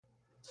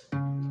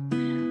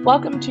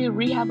Welcome to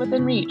Rehab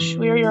Within Reach.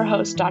 We are your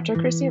hosts, Dr.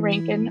 Chrissy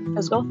Rankin,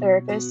 physical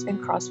therapist and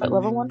CrossFit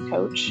Level 1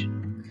 coach.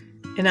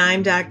 And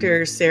I'm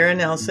Dr. Sarah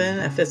Nelson,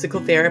 a physical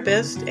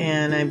therapist,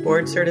 and I'm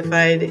board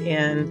certified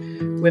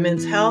in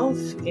women's health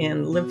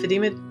and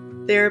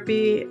lymphedema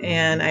therapy,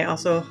 and I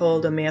also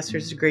hold a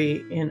master's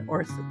degree in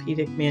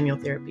orthopedic manual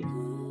therapy.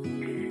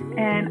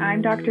 And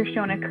I'm Dr.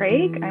 Shona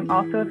Craig. I'm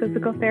also a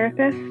physical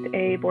therapist,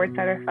 a board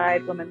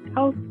certified women's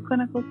health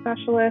clinical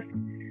specialist,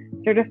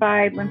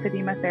 certified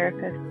lymphedema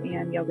therapist,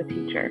 and yoga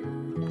teacher.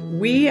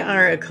 We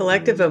are a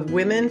collective of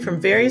women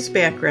from various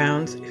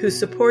backgrounds who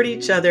support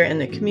each other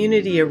and the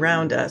community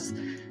around us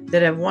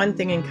that have one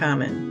thing in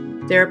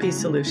common: therapy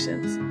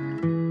solutions.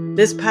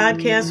 This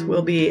podcast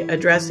will be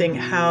addressing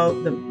how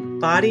the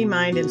body,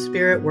 mind, and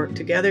spirit work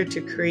together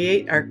to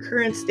create our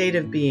current state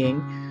of being,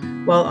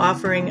 while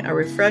offering a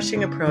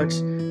refreshing approach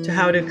to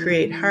how to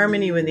create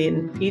harmony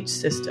within each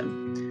system.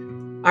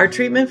 Our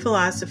treatment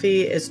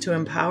philosophy is to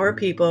empower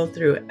people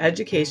through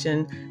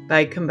education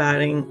by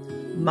combining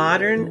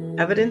modern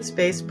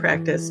evidence-based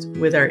practice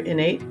with our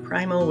innate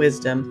primal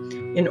wisdom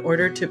in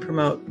order to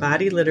promote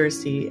body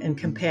literacy and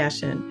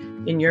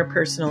compassion in your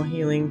personal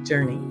healing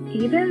journey.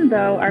 Even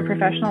though our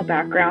professional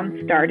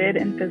background started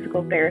in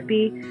physical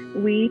therapy,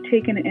 we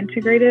take an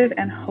integrative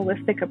and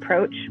holistic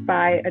approach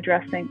by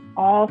addressing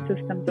all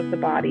systems of the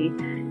body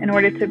in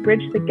order to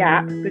bridge the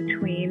gap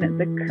between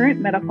the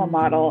current medical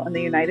model in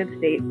the United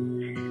States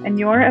and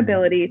your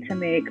ability to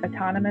make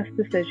autonomous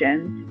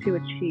decisions to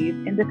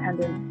achieve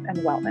independence and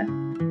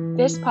wellness.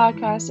 This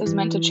podcast is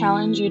meant to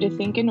challenge you to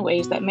think in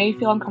ways that may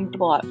feel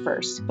uncomfortable at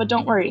first, but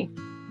don't worry.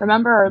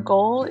 Remember, our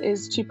goal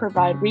is to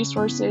provide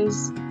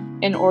resources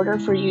in order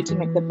for you to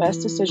make the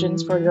best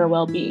decisions for your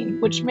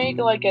well-being, which may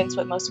go against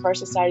what most of our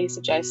society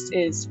suggests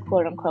is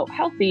quote-unquote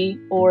healthy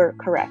or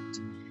correct.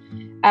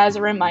 As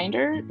a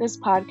reminder, this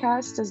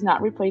podcast does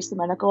not replace the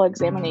medical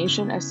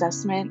examination,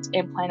 assessment,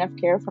 and plan of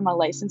care from a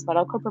licensed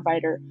medical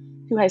provider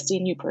who has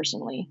seen you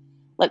personally.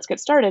 Let's get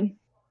started.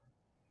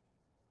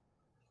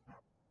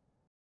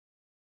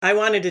 I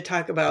wanted to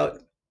talk about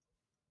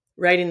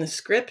writing the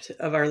script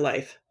of our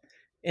life,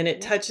 and it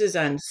touches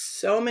on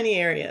so many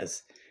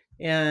areas.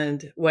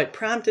 And what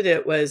prompted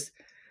it was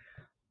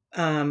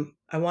I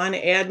want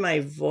to add my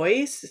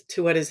voice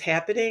to what is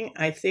happening.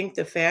 I think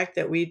the fact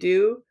that we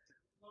do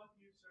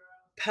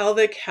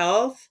pelvic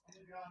health.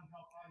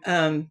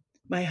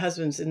 My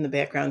husband's in the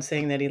background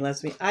saying that he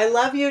loves me. I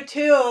love you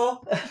too.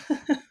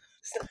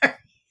 Sorry.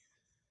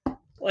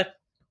 What?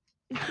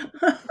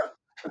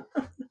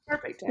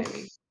 Perfect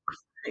timing.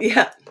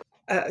 Yeah.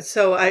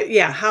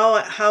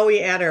 How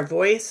we add our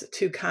voice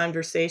to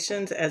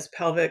conversations as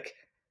pelvic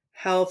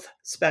health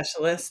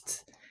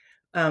specialists,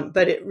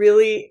 but it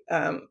really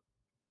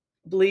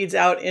bleeds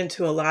out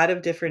into a lot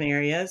of different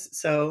areas.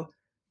 So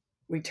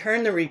we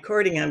turned the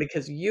recording on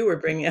because you were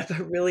bringing up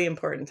a really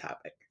important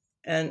topic,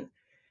 and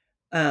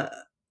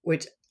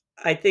which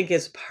I think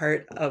is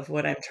part of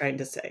what I'm trying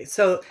to say.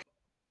 So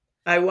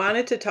I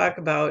wanted to talk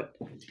about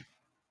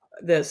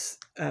this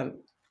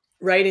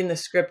writing the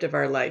script of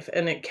our life,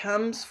 and it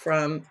comes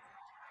from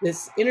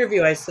this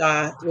interview I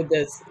saw with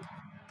this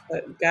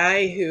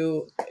guy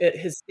who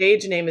his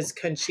stage name is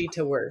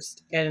Conchita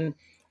Wurst, and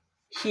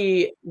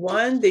he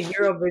won the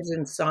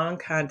Eurovision Song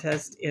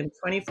Contest in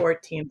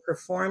 2014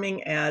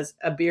 performing as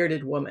a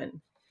bearded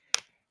woman,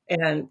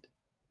 and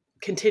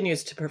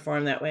continues to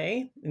perform that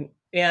way.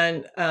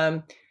 And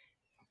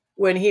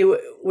when he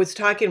was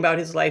talking about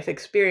his life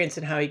experience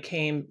and how he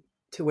came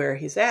to where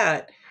he's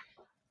at,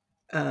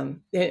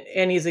 and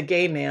he's a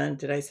gay man,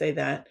 did I say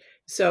that?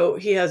 So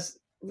he has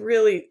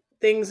really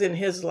things in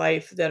his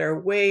life that are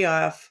way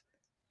off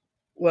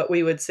what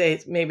we would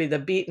say maybe the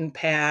beaten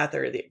path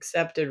or the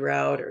accepted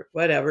route or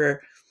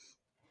whatever.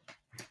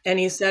 And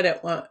he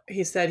said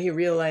he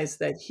realized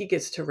that he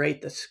gets to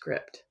write the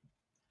script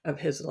of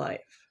his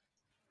life.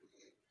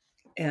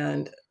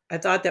 And I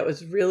thought that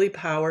was really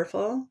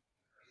powerful.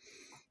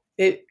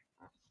 It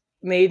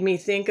made me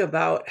think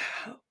about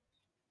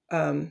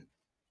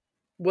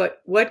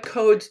what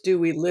codes do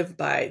we live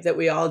by that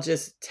we all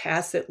just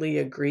tacitly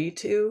agree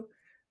to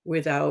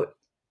without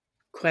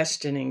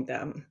questioning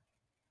them.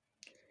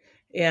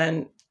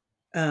 And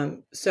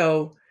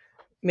so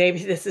maybe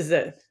this is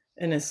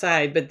an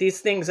aside, but these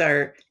things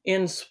are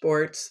in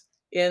sports,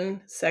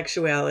 in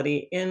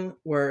sexuality, in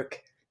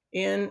work,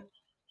 in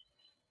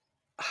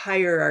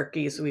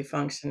hierarchies we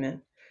function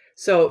in.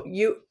 So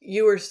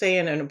you were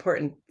saying an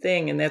important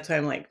thing, and that's why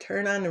I'm like,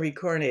 turn on the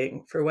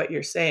recording for what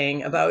you're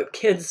saying about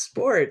kids'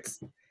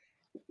 sports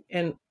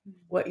and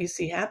what you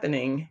see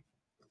happening.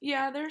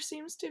 Yeah, there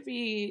seems to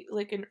be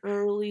like an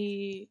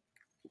early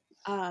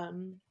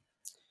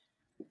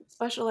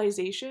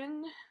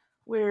specialization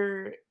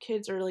where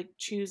kids are like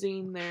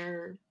choosing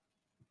their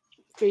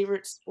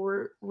favorite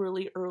sport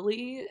really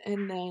early,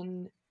 and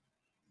then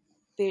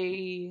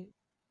they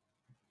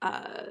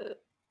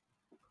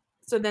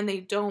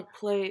don't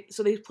play,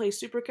 so they play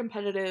super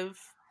competitive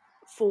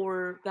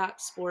for that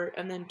sport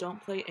and then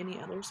don't play any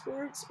other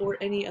sports or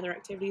any other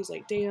activities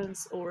like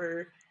dance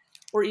or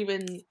or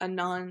even a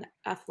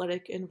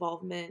non-athletic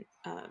involvement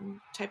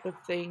type of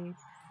thing.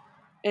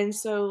 And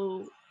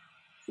so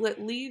what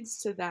leads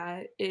to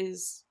that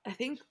is, I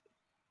think,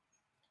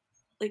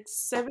 like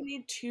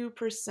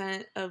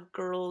 72% of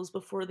girls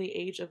before the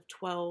age of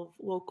 12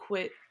 will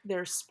quit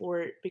their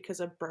sport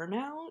because of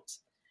burnout.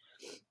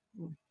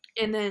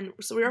 And then,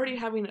 so we're already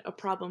having a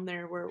problem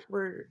there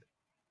where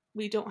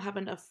we don't have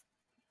enough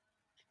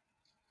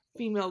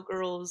female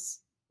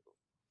girls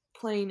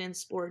playing in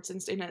sports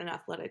and staying in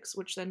athletics,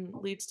 which then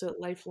leads to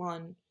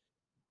lifelong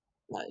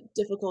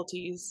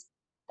difficulties.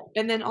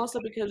 And then also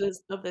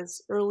because of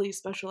this early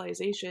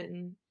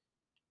specialization,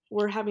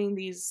 we're having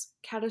these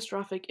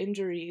catastrophic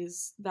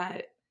injuries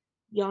that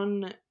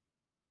young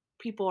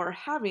people are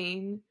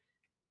having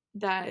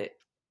that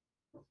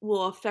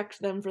will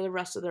affect them for the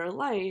rest of their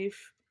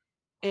life.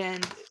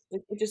 And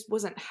it just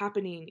wasn't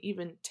happening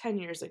even 10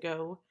 years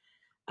ago.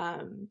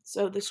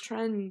 So this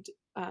trend,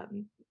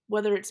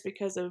 whether it's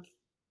because of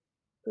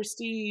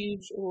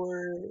prestige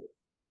or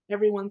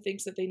everyone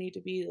thinks that they need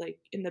to be like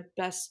in the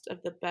best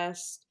of the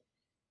best,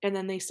 and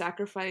then they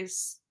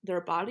sacrifice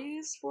their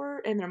bodies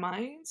for and their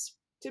minds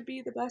to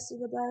be the best of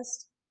the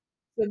best.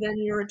 So then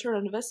your return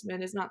on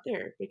investment is not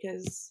there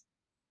because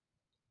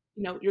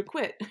you're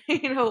quit,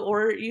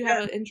 or you have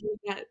Yeah. an injury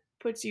that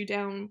puts you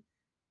down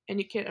and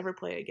you can't ever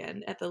play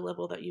again at the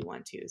level that you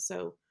want to.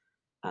 So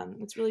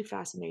it's really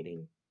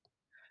fascinating.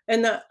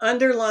 And the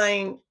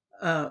underlying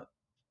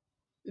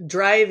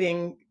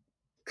driving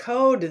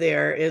code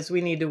there is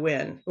we need to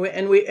win,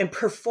 and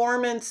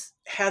performance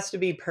has to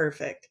be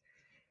perfect.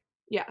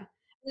 Yeah.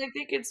 And I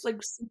think it's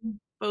like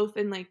both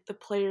in like the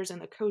players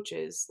and the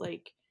coaches.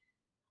 Like,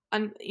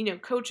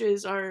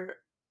 coaches are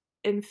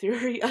in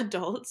theory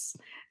adults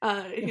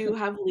who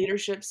have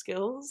leadership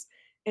skills,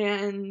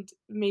 and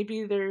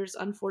maybe there's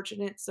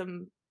unfortunate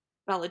some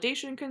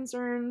validation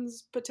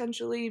concerns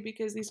potentially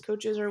because these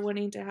coaches are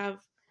wanting to have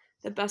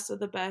the best of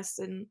the best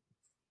and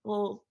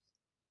will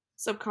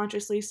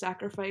subconsciously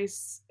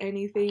sacrifice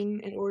anything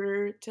in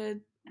order to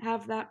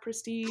have that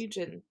prestige.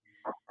 And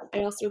I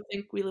also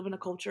think we live in a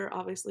culture,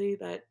 obviously,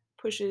 that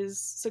pushes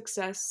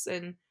success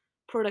and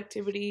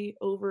productivity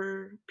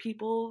over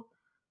people.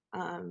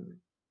 Um,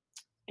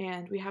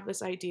 and we have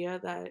this idea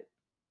that,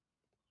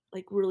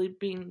 like, really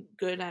being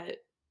good at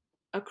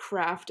a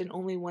craft and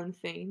only one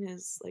thing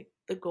is, like,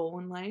 the goal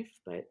in life.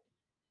 But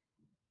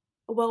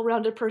a well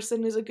rounded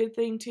person is a good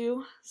thing,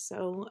 too.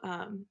 So,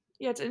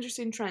 yeah, it's an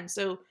interesting trend.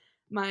 So,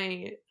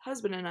 my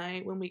husband and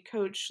I, when we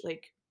coach,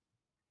 like,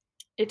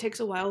 it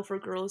takes a while for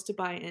girls to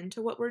buy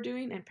into what we're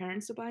doing and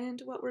parents to buy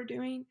into what we're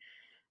doing.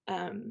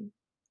 Um,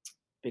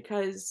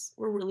 because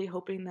we're really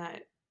hoping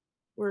that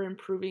we're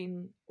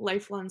improving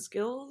lifelong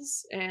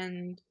skills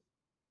and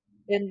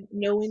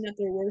knowing that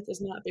their worth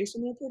is not based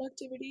on their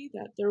productivity,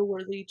 that they're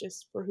worthy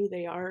just for who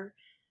they are.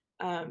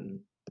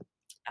 Um,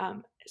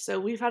 so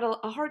we've had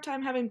a hard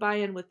time having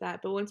buy-in with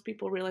that, but once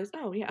people realize,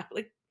 oh yeah,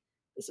 like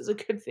this is a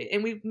good thing,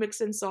 and we've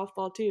mixed in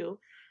softball too,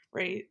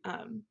 right?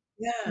 Then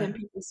Yeah.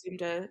 people seem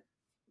to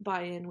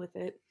buy in with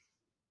it.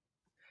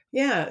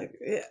 Yeah.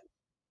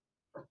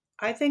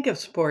 I think of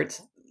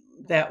sports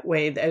that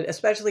way,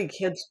 especially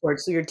kids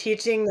sports. So you're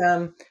teaching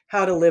them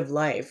how to live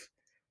life,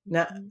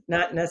 not Mhm.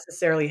 not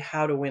necessarily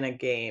how to win a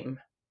game.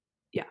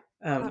 Yeah,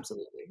 Um,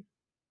 absolutely.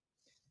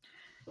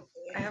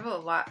 I have a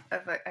lot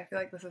of, I feel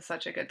like this is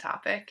such a good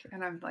topic,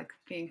 and I'm like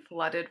being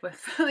flooded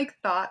with like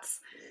thoughts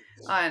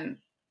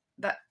on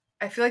that.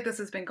 I feel like this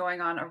has been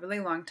going on a really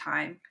long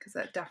time because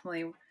that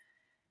definitely,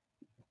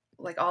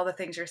 like all the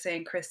things you're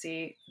saying,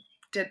 Chrissy,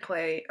 did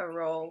play a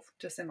role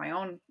just in my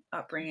own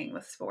upbringing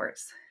with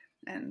sports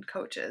and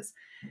coaches.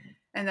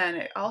 And then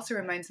it also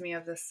reminds me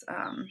of this.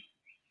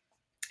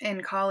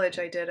 In college,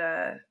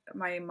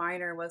 my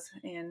minor was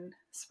in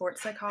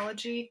sports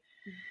psychology.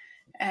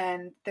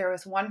 And there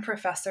was one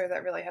professor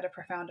that really had a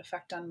profound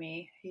effect on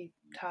me. He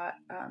taught,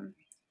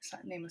 his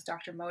name was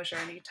Dr. Mosier,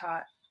 and he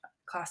taught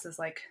classes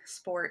like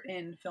sport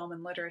in film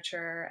and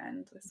literature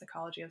and the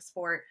psychology of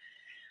sport.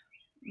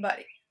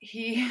 But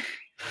he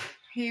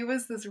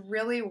was this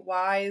really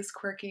wise,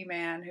 quirky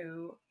man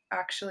who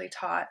actually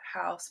taught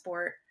how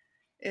sport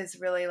is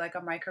really like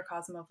a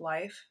microcosm of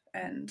life,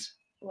 and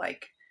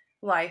like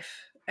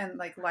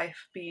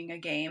life being a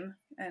game,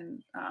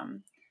 and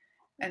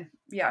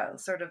yeah,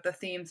 sort of the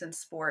themes in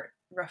sport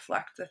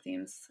reflect the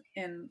themes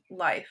in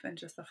life, and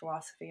just the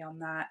philosophy on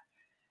that.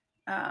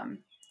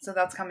 So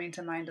that's coming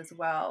to mind as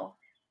well.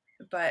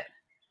 But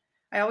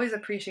I always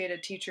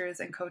appreciated teachers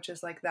and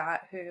coaches like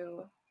that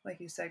who, like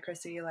you said,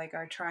 Chrissy, like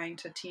are trying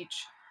to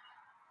teach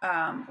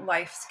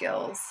life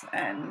skills,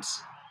 and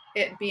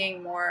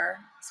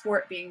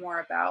sport being more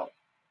about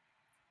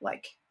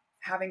like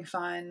having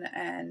fun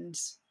and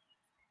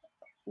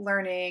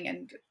learning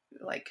and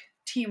like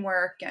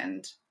teamwork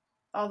and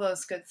all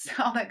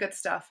that good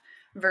stuff,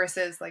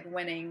 versus like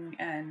winning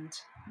and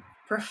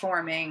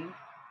performing,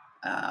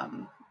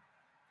 um,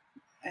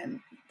 and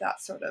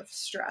that sort of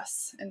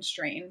stress and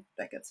strain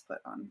that gets put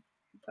on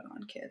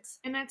kids.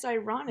 And that's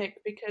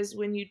ironic because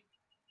when you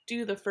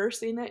do the first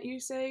thing that you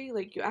say,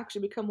 like you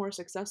actually become more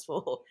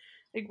successful.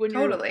 Like when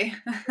Totally.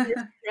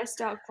 you're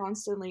stressed out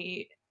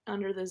constantly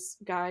under this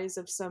guise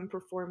of some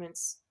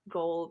performance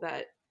goal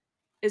that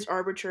is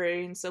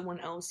arbitrary and someone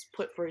else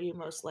put for you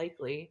most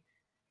likely,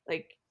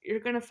 like you're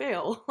gonna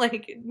fail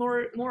like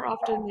more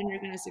often than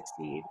you're gonna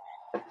succeed.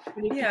 But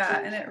if Yeah,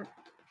 you, and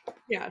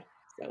yeah,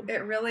 so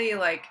it really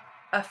like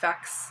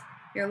affects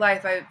your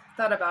life. I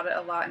thought about it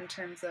a lot in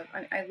terms of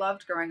I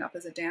loved growing up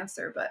as a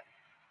dancer, but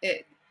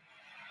it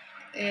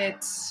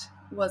it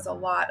was a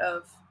lot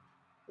of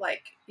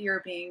like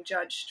you're being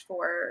judged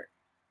for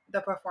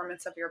the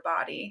performance of your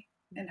body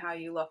and how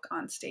you look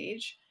on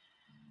stage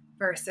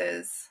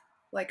versus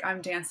like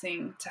I'm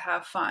dancing to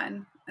have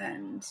fun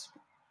and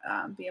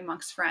be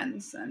amongst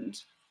friends and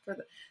for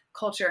the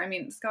culture. I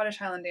mean, Scottish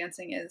Highland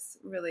dancing is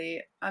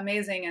really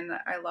amazing and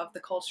I love the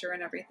culture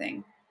and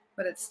everything,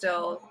 but it's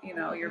still, you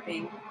know, your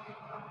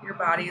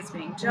body is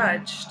being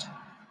judged.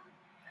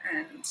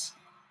 And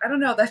I don't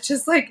know, that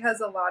just like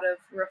has a lot of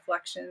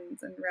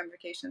reflections and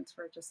ramifications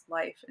for just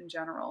life in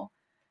general.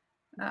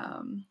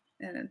 And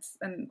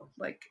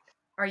like,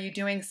 are you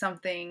doing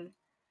something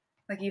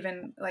like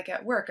even like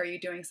at work, are you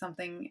doing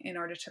something in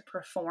order to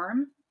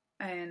perform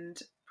and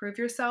prove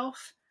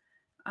yourself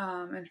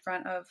in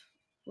front of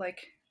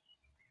like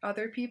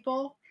other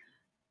people,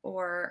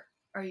 or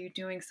are you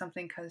doing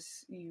something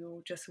because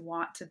you just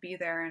want to be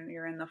there and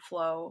you're in the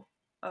flow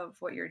of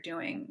what you're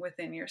doing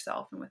within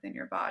yourself and within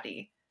your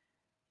body?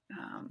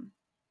 um,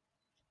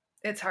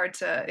 it's hard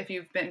to, if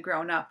you've been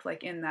grown up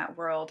like in that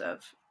world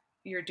of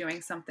you're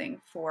doing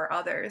something for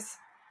others,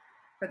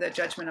 for the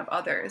judgment of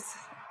others,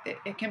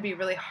 it can be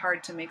really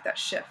hard to make that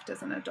shift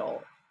as an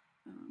adult.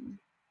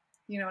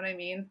 You know what I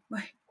mean?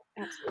 Like,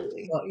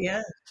 absolutely. Well,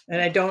 yeah.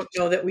 And I don't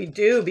know that we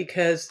do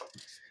because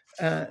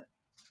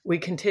we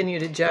continue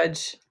to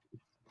judge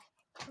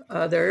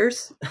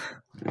others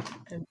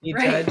and be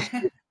right.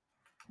 judged.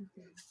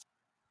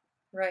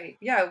 Right.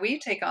 Yeah, we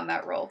take on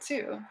that role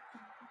too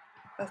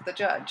as the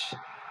judge.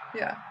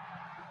 Yeah.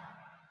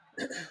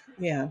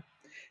 Yeah.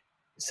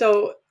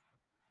 So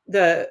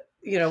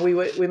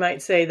we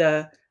might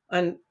say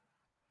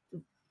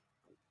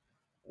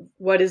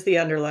what is the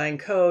underlying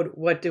code?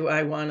 What do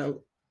I want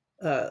to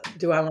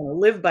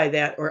live by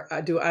that, or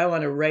do I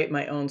want to write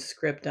my own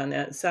script on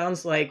that? It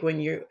sounds like when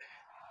you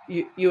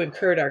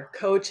incurred our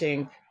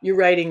coaching, you're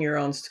writing your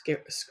own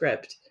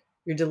script.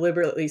 You're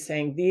deliberately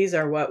saying, these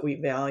are what we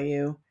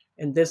value,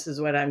 and this is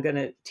what I'm going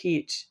to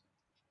teach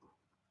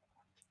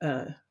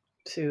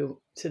to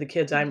the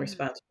kids I'm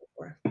responsible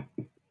for.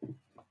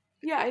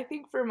 Yeah, I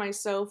think for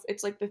myself,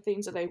 it's like the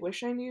things that I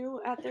wish I knew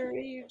at their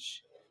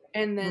age.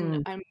 And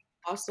then I'm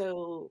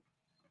also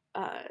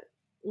uh,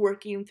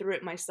 working through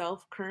it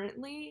myself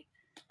currently,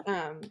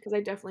 because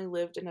I definitely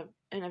lived in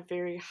a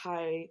very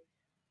high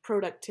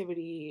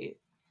productivity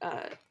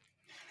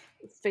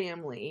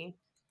family,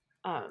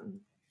 um,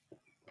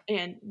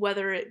 and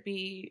whether it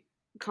be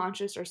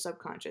conscious or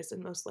subconscious,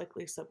 and most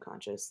likely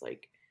subconscious,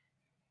 like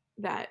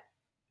that,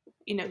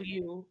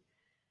 you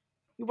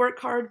work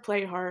hard,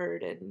 play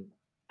hard, and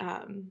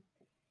um,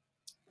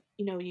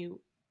 you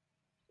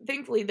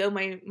thankfully though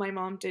my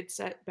mom did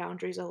set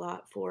boundaries a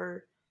lot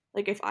for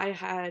like if I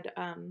had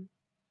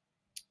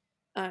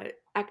uh,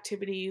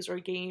 activities or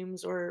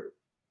games or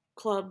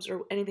clubs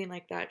or anything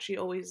like that, she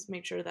always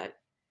made sure that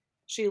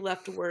she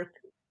left work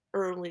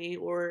early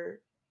or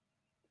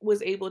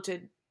was able to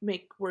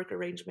make work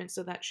arrangements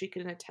so that she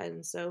could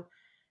attend. So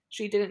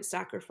she didn't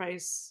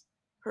sacrifice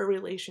her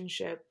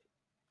relationship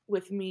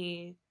with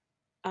me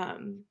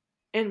um,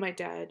 and my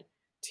dad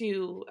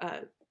to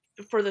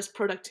for this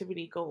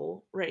productivity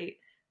goal, right?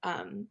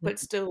 But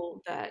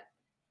still, that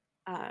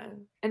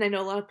and I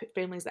know a lot of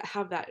families that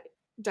have that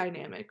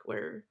dynamic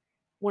where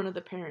one of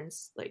the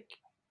parents like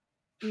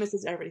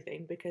misses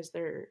everything because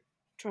they're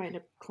trying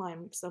to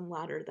climb some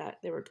ladder that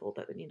they were told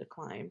that they need to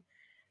climb.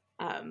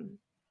 Um,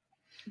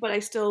 but I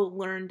still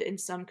learned in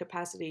some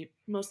capacity,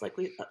 most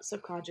likely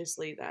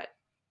subconsciously, that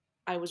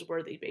I was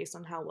worthy based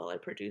on how well I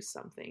produced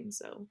something.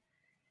 So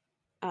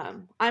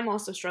I'm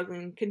also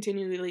struggling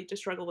continually to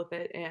struggle with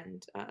it,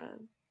 and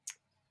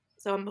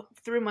so I'm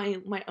through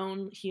my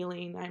own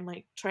healing. I'm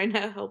like trying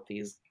to help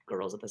these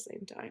girls at the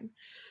same time.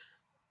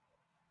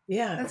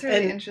 Yeah, That's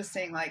really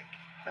interesting.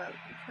 Uh,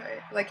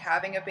 like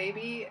having a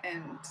baby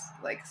and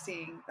like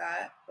seeing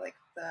that, like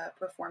the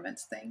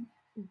performance thing.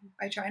 Mm-hmm.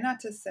 I try not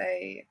to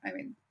say, I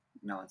mean,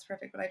 no one's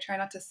perfect, but I try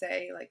not to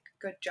say like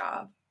good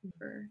job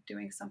for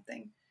doing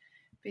something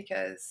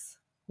because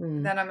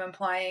then I'm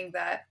implying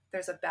that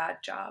there's a bad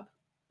job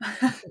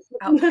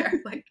out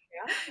there. Like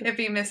if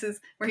he misses,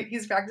 where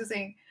he's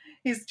practicing,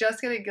 he's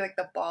just getting like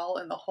the ball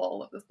in the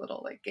hole of this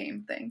little like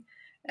game thing.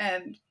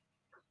 And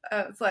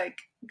it's like,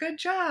 good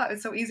job.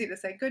 It's so easy to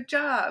say good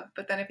job.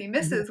 But then if he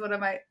misses,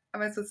 am I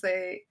supposed to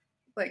say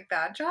like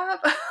bad job?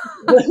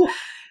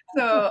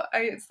 So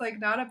it's like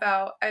not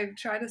about, I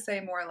try to say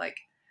more like,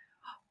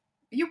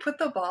 you put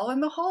the ball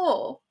in the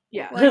hole.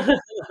 Yeah. Like,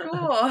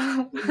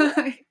 cool.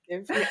 Like,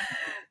 Yeah.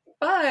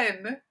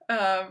 fun.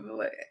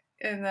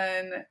 And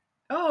then,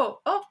 oh,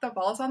 the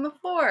ball's on the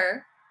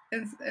floor.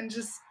 And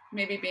just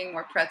maybe being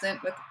more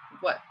present with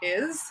what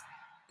is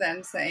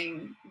than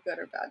saying good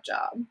or bad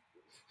job.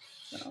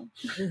 So.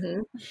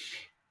 Mm-hmm.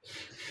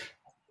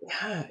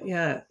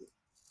 Yeah.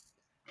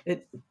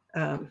 It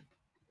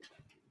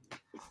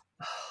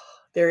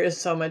there is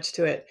so much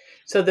to it.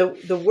 So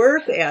the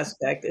work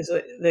aspect is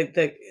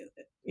the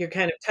you're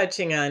kind of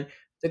touching on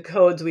the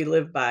codes we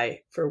live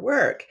by for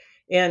work.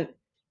 And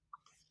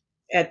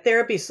at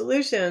Therapy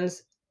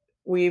Solutions,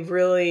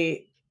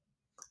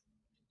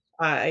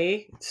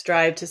 I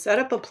strive to set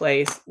up a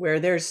place where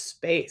there's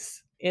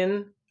space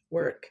in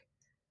work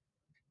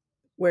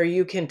where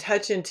you can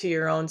touch into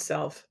your own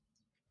self.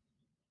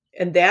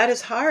 And that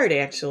is hard,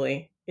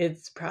 actually.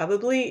 It's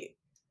probably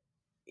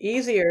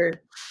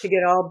easier to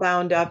get all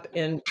bound up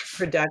in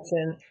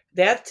production.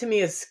 That to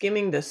me is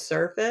skimming the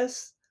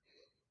surface,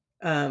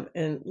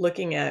 and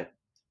looking at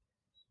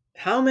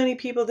how many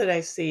people did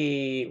I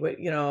see? What,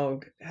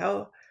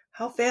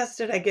 how fast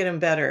did I get them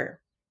better?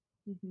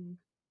 Mm-hmm.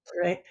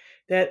 Right.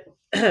 That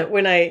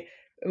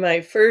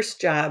my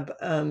first job,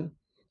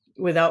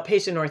 with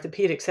outpatient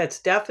orthopedics, that's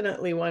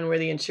definitely one where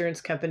the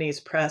insurance company is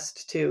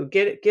pressed to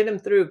get them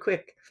through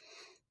quick.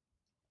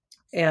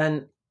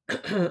 And,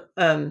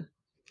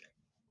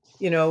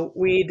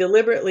 we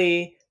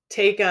deliberately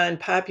take on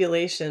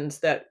populations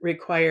that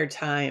require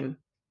time,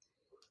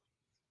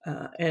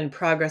 and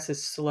progress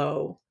is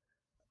slow,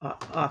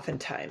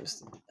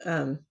 oftentimes.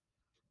 And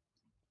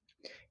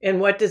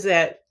what does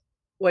that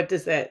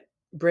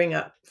bring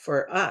up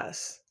for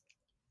us?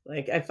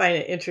 Like, I find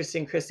it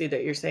interesting, Christy,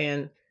 that you're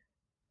saying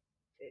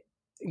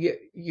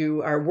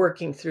you are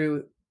working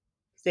through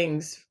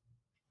things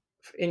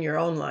in your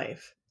own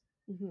life.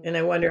 Mm-hmm. And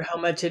I wonder how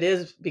much it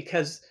is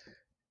because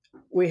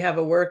we have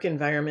a work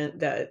environment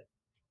that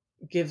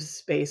gives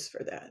space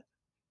for that.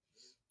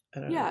 I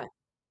don't know.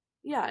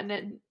 Yeah, and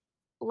then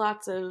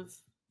lots of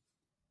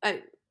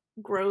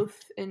growth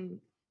in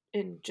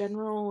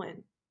general,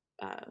 and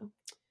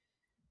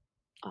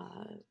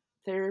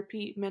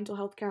therapy, mental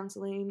health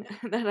counseling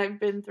that I've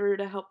been through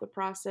to help the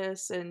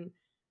process. And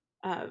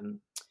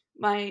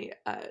my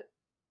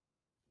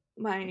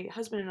my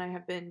husband and I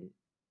have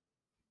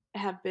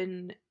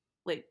been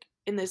like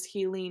in this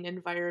healing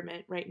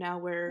environment right now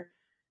where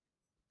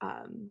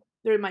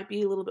there might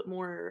be a little bit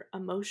more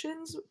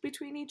emotions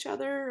between each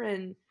other,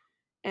 and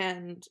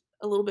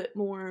a little bit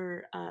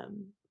more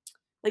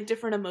like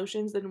different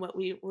emotions than what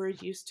we were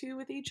used to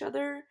with each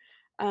other.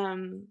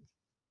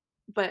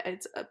 But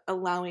it's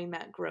allowing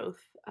that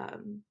growth,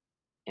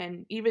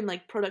 and even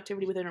like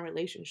productivity within a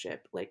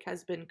relationship like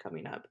has been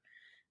coming up,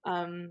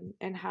 and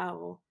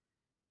how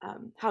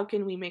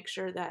can we make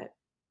sure that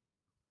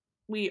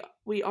we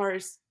are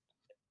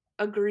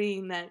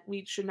agreeing that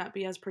we should not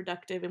be as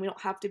productive, and we don't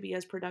have to be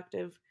as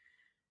productive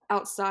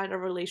outside a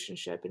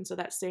relationship. And so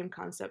that same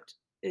concept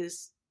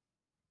is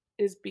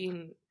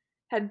being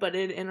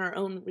headbutted in our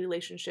own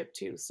relationship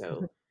too.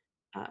 So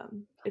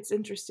it's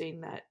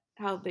interesting that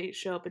how they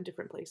show up in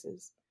different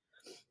places.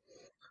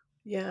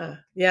 Yeah.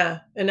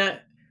 And I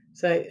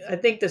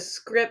think the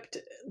script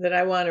that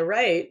I want to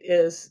write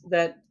is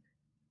that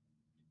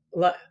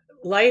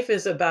life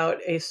is about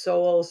a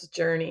soul's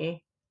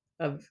journey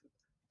of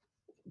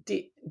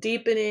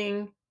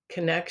deepening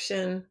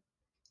connection,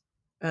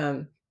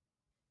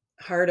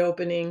 heart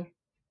opening,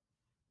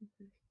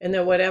 and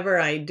then whatever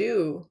I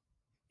do,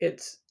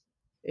 it's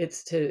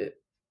to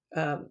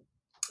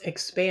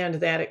expand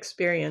that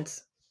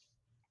experience,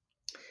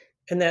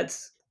 and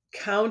that's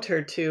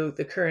counter to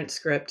the current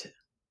script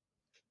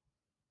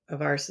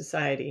of our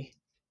society.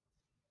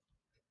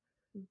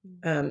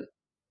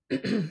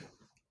 Mm-hmm.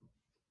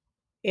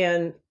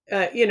 And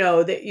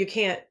that you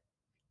can't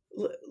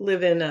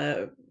live in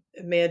a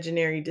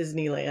imaginary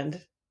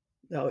Disneyland.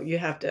 No, we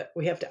have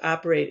to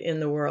operate in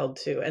the world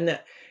too, and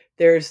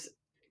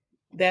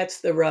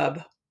that's the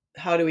rub.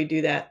 How do we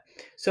do that?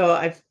 So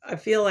I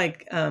feel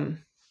like,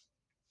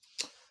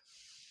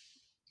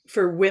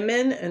 for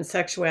women and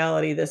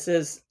sexuality,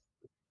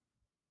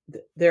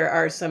 there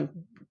are some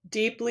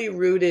deeply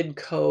rooted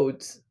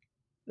codes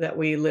that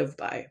we live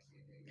by.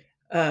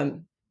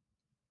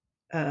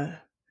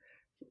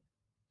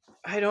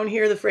 I don't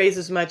hear the phrase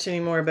as much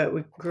anymore, but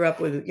we grew up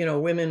with,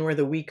 women were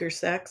the weaker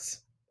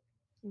sex.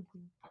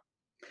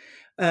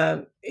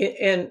 Mm-hmm.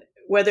 And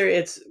whether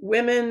it's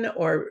women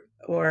or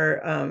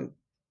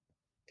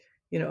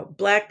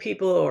Black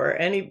people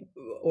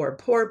or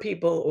poor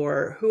people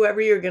or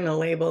whoever you're going to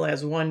label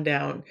as one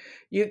down,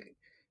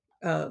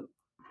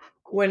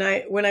 when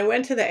I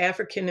went to the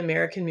African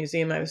American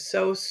Museum, I was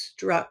so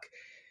struck.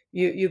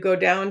 You go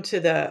down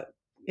to the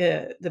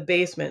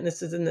basement, and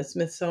this is in the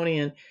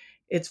Smithsonian.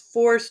 It's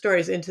 4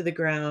 stories into the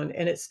ground,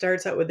 and it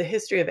starts out with the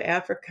history of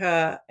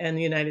Africa and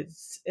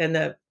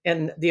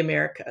the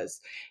Americas.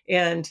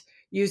 And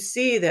you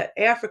see that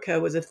Africa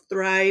was a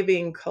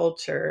thriving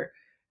culture,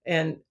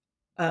 and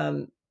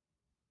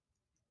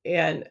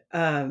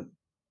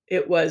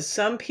it was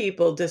some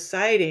people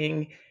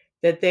deciding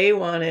that they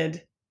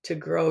wanted to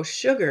grow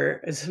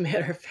sugar, as a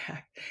matter of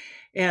fact,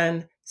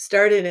 and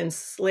started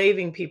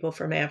enslaving people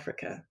from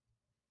Africa.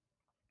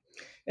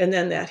 And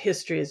then that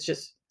history is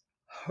just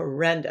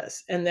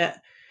horrendous. And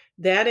that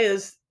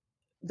is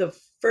the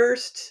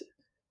first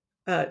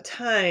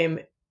time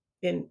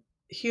in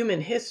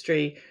human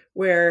history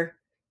where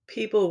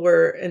people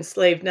were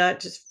enslaved,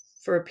 not just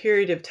for a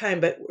period of time,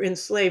 but were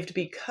enslaved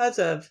because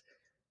of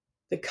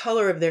the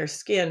color of their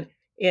skin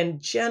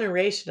and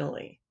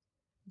generationally,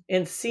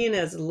 and seen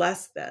as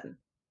less than,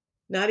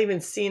 not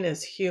even seen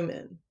as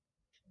human.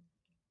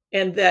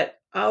 And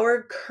that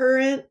our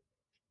current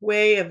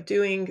way of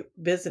doing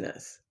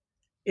business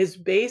is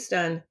based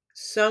on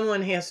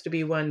someone has to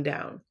be one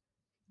down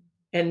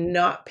and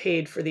not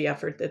paid for the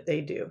effort that they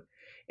do.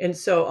 And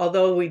so,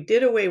 although we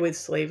did away with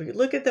slavery,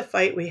 look at the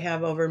fight we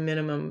have over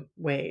minimum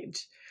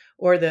wage,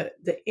 or the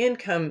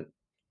income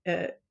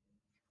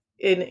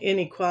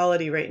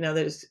inequality right now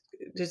that is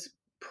just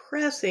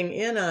pressing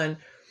in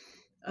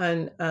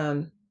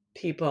on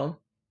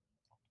people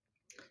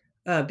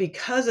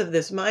because of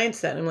this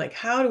mindset. I'm like,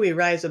 how do we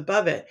rise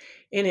above it?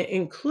 And it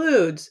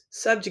includes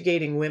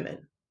subjugating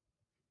women.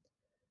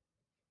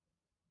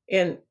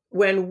 And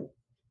when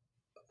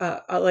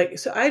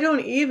so I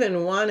don't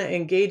even want to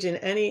engage in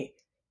any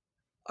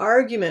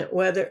argument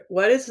what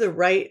is the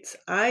rights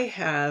I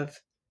have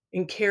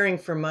in caring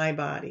for my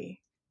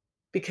body,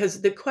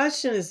 because the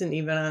question isn't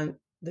even on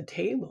the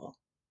table.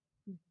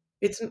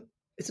 It's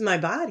my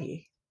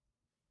body.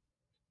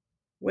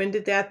 When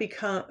did that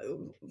become,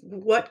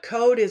 what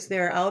code is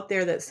there out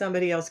there that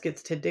somebody else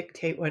gets to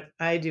dictate what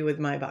I do with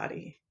my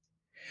body?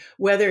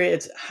 Whether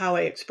it's how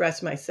I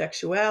express my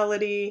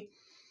sexuality,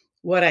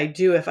 what I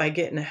do if I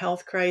get in a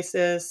health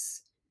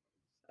crisis.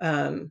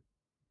 Yeah.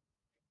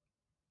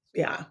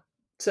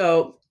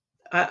 So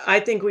I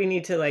think we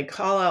need to like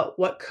call out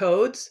what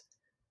codes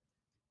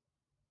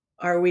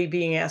are we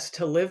being asked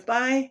to live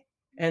by,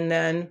 and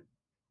then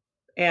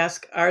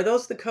ask, are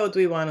those the codes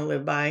we want to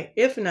live by?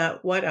 If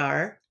not, what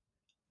are?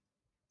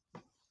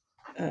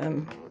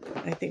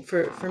 I think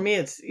for me,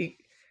 it's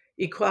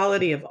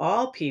equality of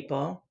all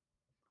people.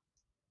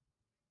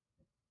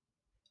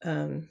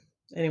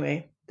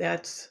 Anyway, I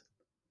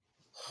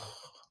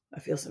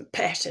feel some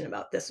passion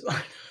about this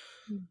one.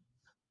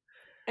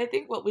 I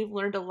think what we've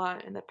learned a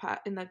lot in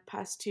the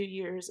past 2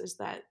 years is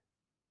that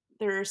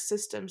there are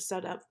systems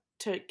set up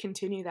to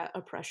continue that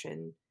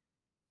oppression,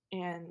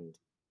 and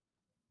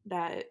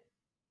that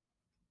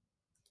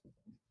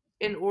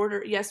in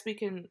order, yes, we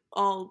can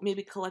all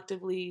maybe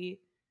collectively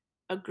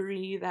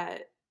agree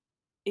that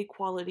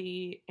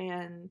equality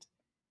and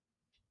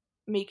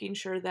making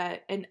sure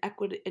that in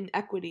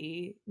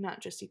equity, not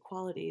just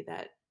equality,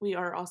 that we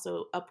are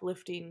also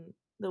uplifting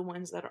the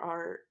ones that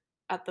are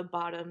at the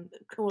bottom,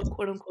 quote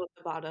unquote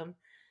the bottom.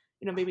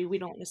 Maybe we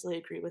don't necessarily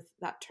agree with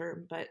that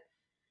term, but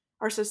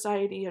our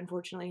society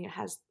unfortunately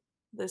has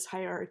this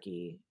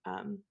hierarchy,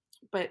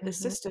 but the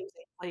systems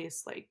in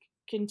place like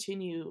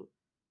continue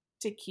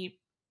to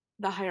keep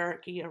the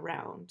hierarchy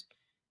around.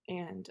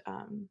 And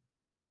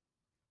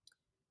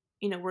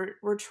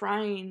we're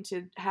trying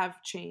to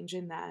have change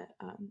in that,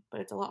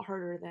 but it's a lot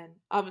harder than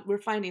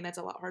we're finding that's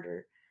a lot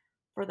harder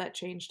for that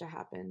change to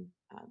happen.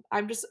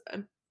 I'm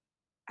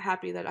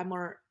happy that I'm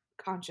more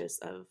conscious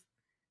of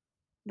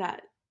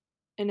that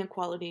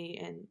inequality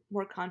and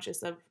more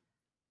conscious of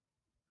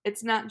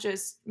it's not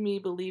just me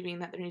believing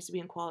that there needs to be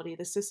equality.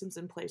 The systems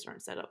in place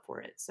aren't set up for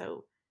it.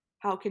 So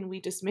how can we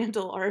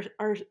dismantle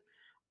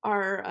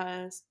our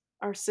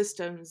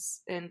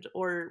systems and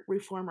or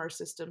reform our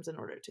systems in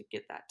order to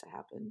get that to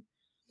happen?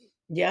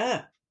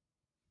 Yeah,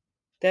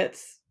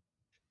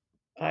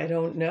 I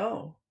don't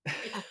know.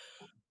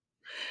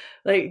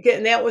 Like,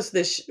 and that was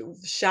the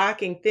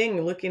shocking thing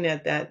looking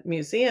at that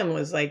museum,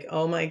 was like,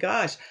 oh my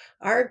gosh,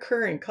 our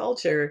current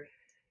culture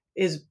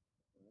is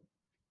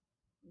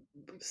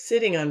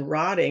sitting on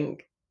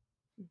rotting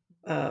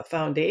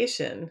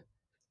foundation.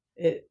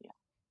 It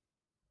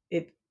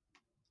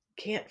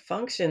can't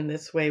function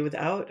this way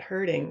without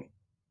hurting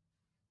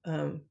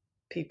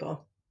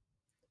people.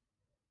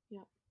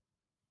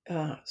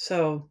 Yeah.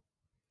 So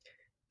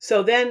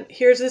then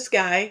here's this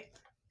guy,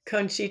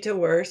 Conchita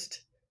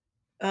Wurst,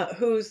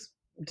 who's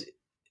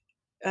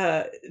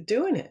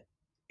doing it.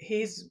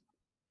 He's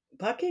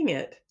bucking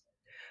it.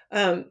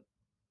 Yeah,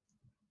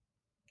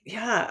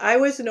 I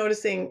was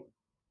noticing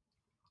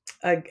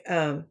a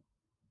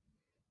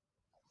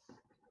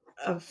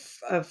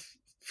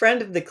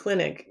friend of the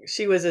clinic.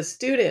 She was a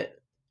student,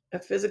 a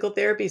physical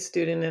therapy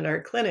student in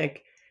our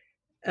clinic,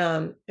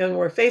 and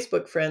we're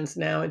Facebook friends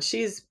now. And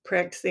she's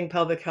practicing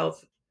pelvic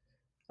health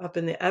up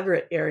in the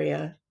Everett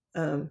area.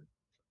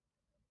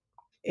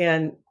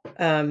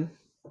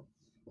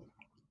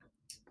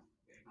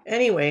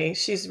 Anyway,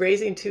 she's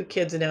raising 2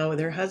 kids now with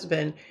her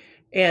husband,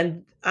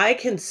 and I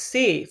can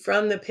see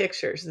from the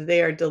pictures that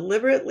they are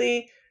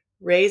deliberately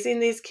raising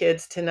these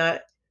kids to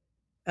not,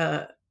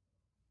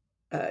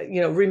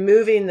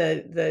 removing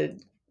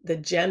the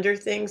gender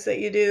things that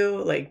you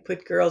do, like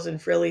put girls in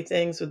frilly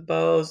things with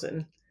bows,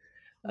 and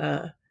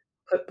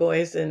put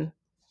boys in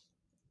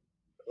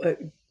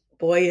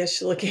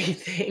boyish looking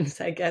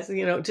things, I guess,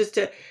 just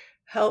to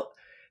help,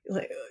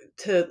 like,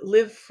 to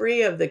live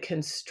free of the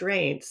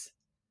constraints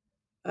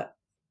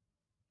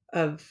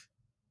of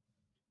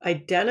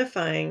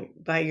identifying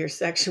by your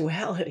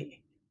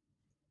sexuality.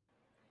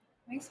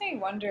 Makes me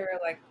wonder,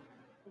 like,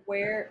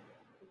 where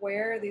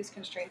these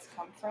constraints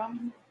come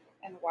from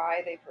and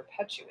why they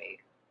perpetuate.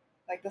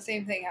 Like, the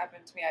same thing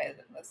happened to me.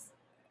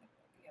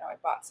 I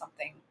bought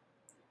something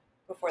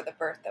before the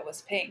birth that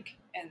was pink,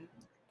 and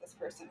this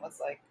person was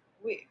like,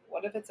 "Wait,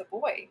 what if it's a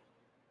boy?"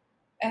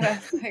 And I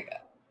was like,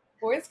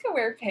 "Boys can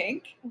wear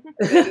pink."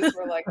 They just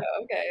were like,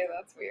 oh, "Okay,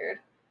 that's weird."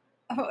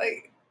 I'm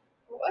like,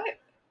 "What?"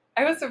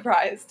 I was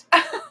surprised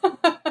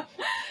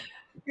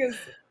because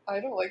I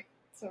don't like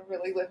to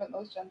really live in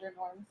those gender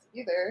norms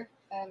either,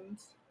 and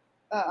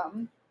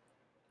um,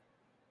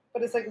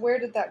 but it's like, where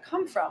did that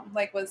come from?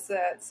 Like, was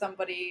that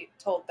somebody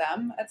told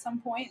them at some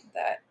point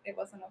that it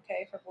wasn't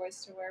okay for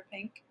boys to wear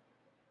pink?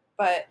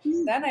 But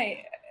then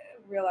I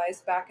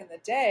realized back in the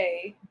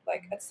day,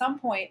 like at some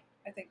point,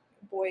 I think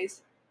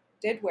boys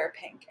did wear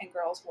pink and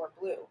girls wore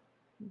blue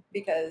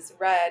because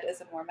red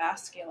is a more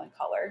masculine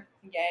color.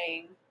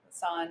 Yang, the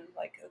sun,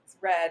 like it's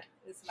red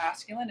is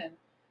masculine and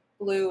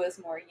blue is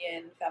more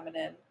yin,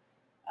 feminine.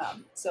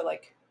 So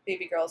like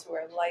baby girls would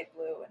wear light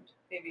blue and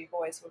baby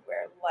boys would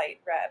wear light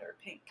red or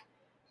pink.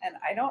 And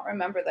I don't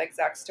remember the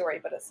exact story,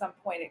 but at some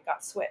point it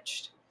got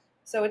switched.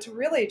 So it's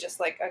really just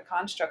like a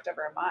construct of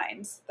our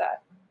minds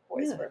that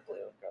boys Yeah. wear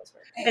blue and girls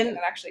wear pink. And And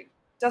it actually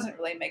doesn't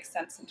really make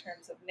sense in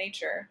terms of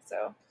nature.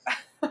 So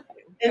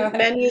and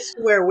men used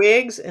to wear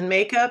wigs and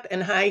makeup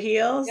and high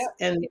heels yep.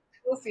 and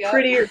Yep.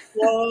 prettier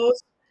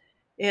clothes.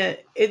 And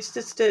it's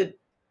just a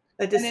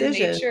And in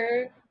decision.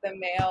 nature, the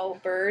male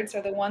birds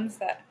are the ones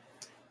that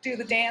do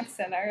the dance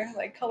and are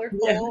like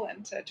Yeah. colorful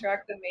and to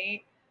attract the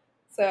mate.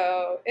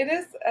 So it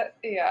is,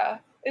 yeah,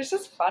 it's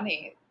just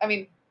funny. I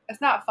mean,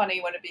 it's not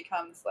funny when it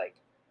becomes like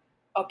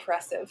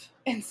oppressive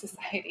in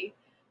society,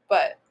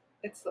 but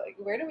it's like,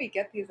 where do we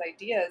get these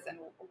ideas and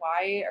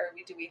why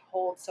do we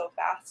hold so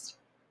fast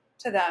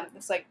to them?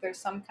 It's like there's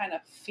some kind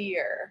of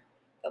fear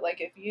that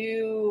like if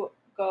you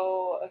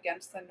go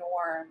against the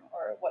norm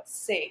or what's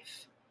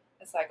safe,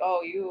 it's like,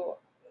 oh,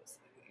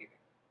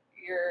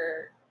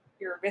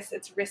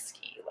 it's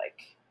risky.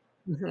 Like,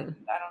 and Mhm.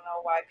 I don't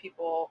know why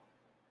people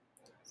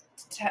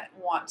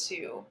want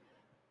to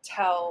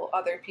tell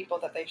other people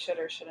that they should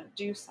or shouldn't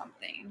do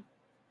something.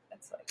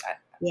 It's like I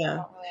Yeah.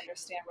 don't really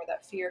understand where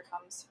that fear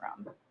comes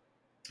from.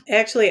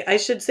 Actually, I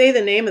should say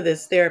the name of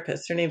this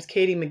therapist. Her name's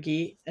Katie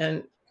McGee,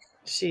 and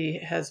she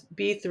has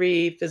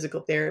B3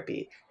 physical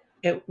therapy.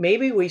 And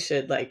maybe we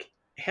should like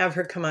have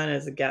her come on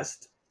as a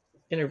guest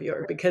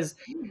interviewer because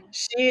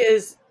she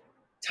is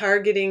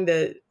targeting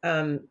the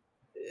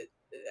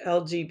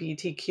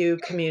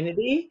LGBTQ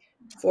community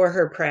for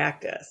her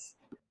practice.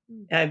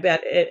 And I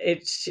bet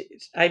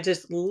I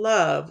just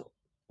love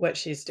what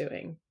she's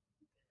doing.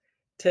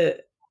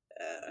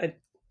 I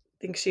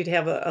think she'd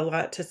have a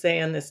lot to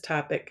say on this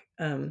topic.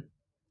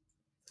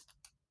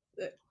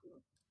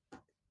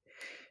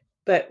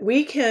 But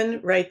we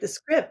can write the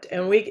script,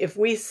 and if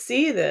we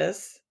see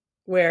this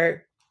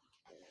where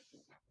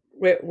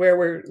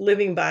we're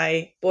living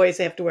by boys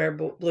have to wear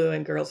blue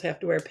and girls have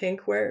to wear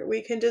pink, where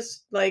we can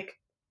just like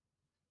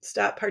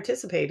stop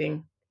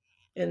participating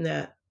in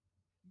that.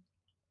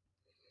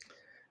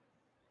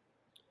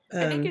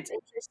 I think it's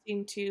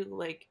interesting too,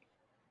 like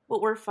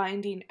what we're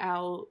finding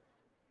out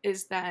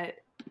is that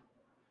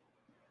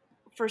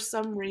for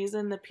some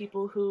reason the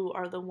people who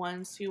are the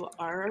ones who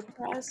are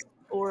oppressed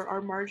or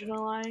are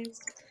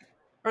marginalized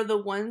are the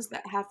ones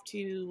that have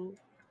to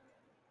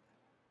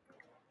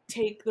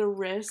take the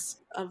risk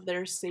of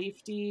their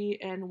safety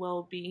and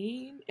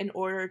well-being in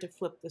order to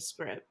flip the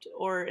script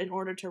or in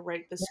order to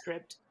write the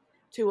script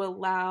to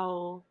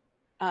allow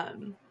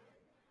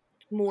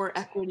more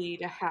equity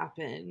to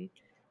happen.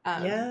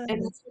 Yeah,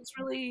 And it's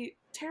really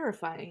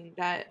terrifying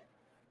that,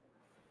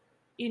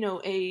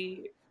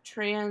 a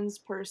trans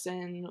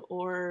person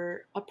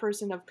or a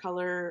person of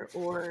color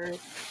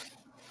or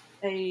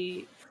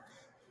a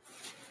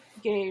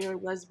gay or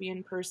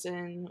lesbian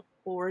person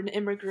or an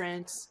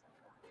immigrant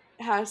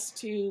has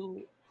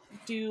to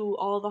do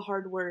all the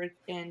hard work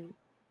and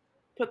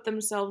put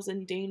themselves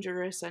in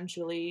danger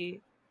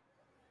essentially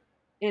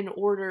in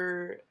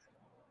order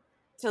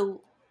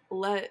to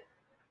let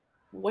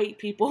white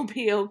people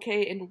be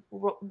okay and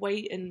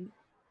white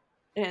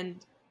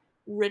and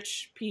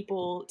rich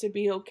people to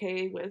be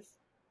okay with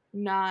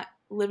not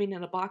living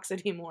in a box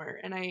anymore.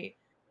 And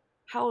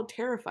how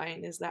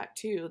terrifying is that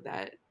too,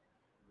 that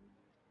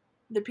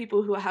the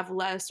people who have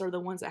less are the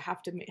ones that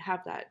have to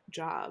have that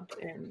job,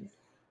 and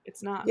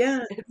it's not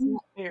yeah, it's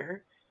not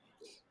fair.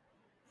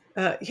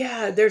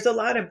 yeah. There's a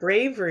lot of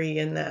bravery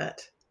in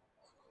that.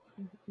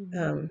 Mm-hmm.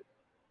 Um,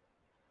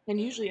 And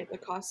usually at the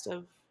cost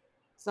of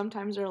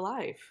sometimes their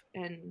life,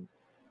 and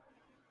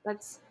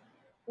that's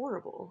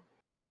horrible.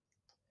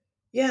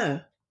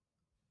 yeah,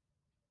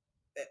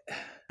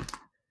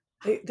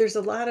 there's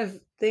a lot of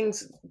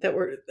things that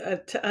were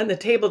on the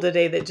table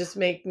today that just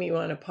make me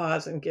want to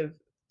pause and give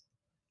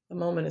a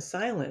moment of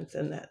silence,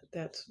 and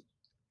that's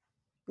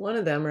one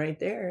of them right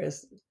there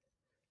is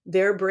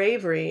their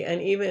bravery,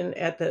 and even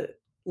at the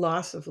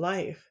loss of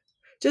life.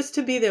 just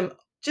to be them,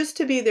 just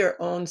to be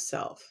their own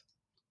self.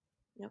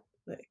 Yep.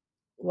 Like,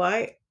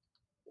 why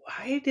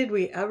did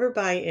we ever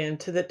buy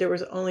into that there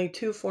was only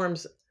two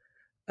forms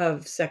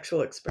of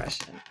sexual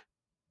expression,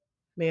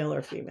 male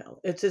or female?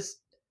 It's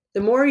just,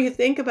 the more you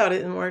think about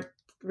it, the more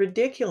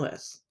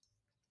ridiculous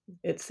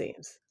it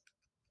seems.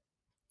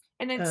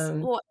 And it's,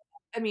 well,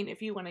 I mean,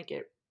 if you want to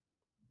get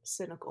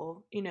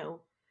cynical,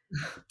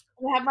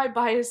 I have my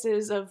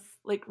biases of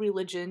like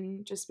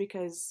religion, just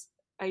because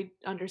I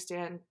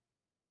understand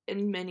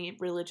in many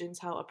religions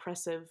how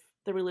oppressive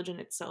the religion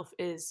itself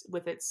is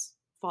with its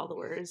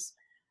followers.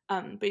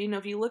 But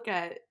if you look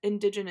at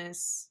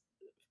indigenous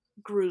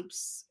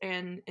groups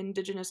and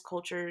indigenous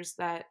cultures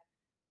that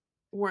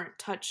weren't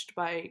touched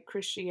by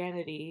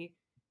Christianity,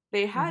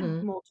 they had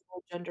Mhm.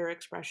 multiple gender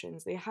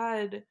expressions. They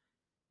had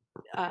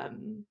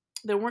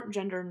there weren't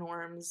gender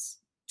norms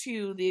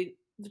to the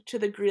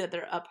degree that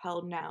they're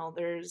upheld now.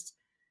 There's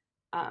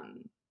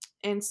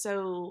and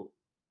so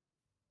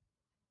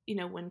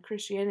when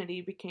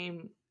Christianity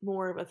became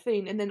more of a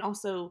thing, and then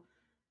also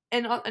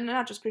and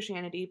not just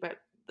Christianity,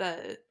 but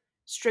the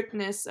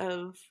strictness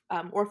of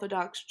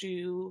Orthodox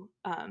Jew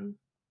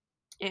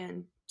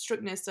and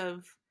strictness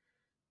of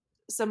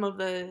some of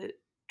the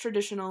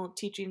traditional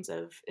teachings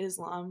of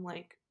Islam,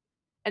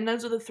 and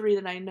those are the three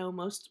that I know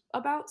most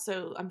about.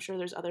 So I'm sure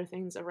there's other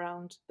things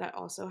around that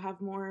also have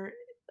more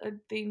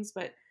things,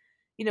 but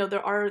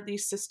there are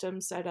these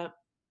systems set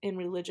up in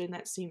religion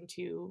that seem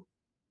to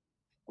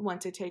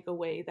want to take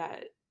away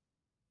that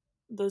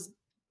those,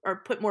 or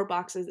put more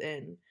boxes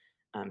in,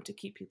 to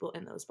keep people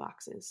in those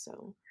boxes.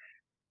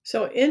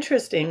 So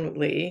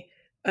interestingly,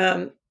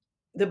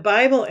 the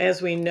Bible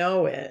as we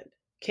know it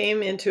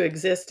came into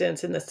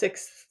existence in the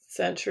 6th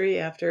century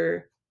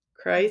after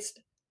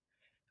Christ,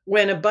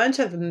 when a bunch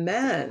of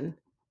men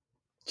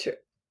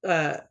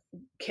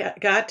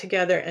got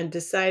together and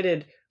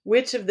decided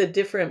which of the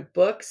different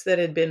books that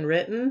had been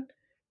written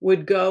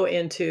would go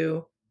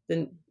into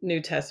the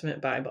New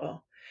Testament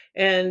Bible.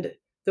 And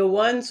the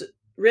ones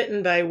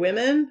written by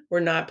women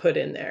were not put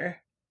in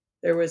there.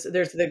 There's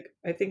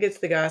I think it's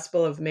the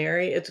Gospel of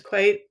Mary. It's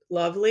quite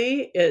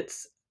lovely.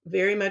 It's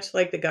very much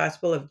like the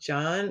Gospel of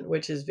John,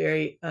 which is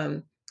very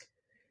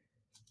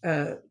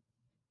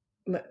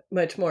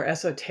much more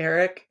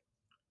esoteric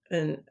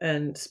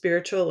and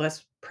spiritual,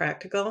 less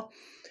practical.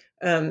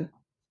 Um,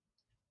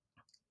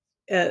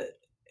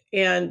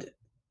 and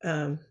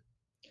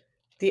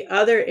the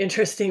other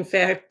interesting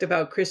fact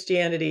about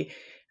Christianity,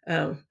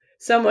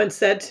 someone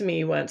said to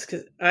me once,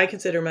 because I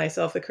consider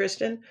myself a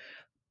Christian,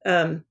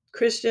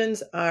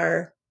 Christians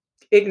are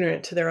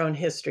ignorant to their own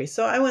history.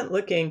 So I went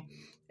looking,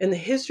 and the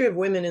history of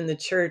women in the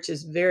church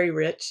is very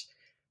rich.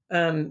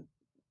 There's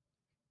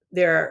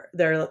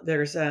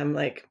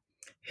like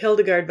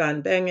Hildegard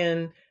von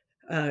Bingen,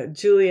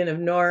 Julian of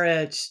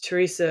Norwich,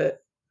 Teresa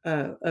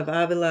of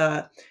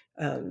Avila,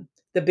 the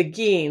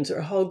Beguines, or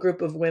a whole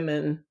group of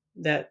women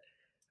that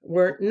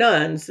weren't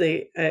nuns.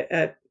 They,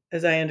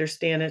 as I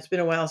understand it, it's been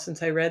a while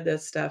since I read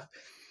this stuff.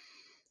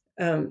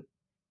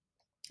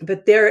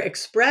 But their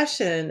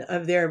expression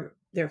of their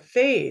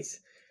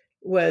faith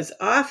was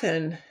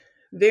often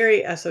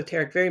very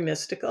esoteric, very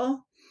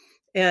mystical,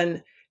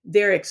 and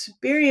their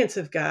experience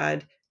of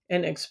God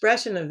and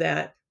expression of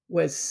that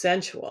was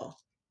sensual.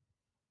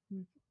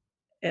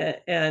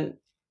 And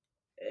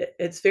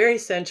it's very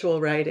sensual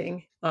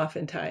writing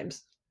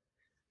oftentimes.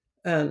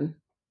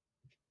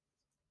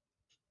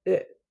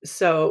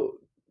 So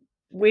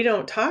we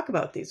don't talk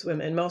about these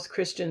women. Most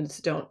Christians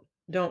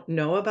don't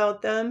know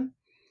about them.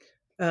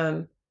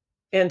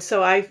 And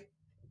so I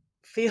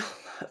feel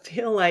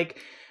like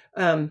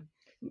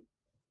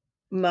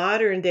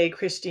modern day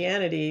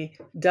Christianity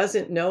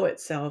doesn't know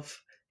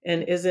itself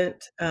and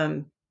isn't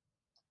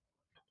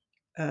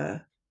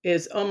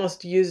is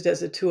almost used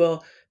as a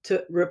tool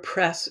to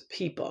repress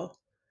people,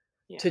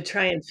 to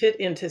try and fit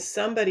into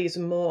somebody's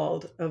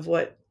mold of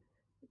what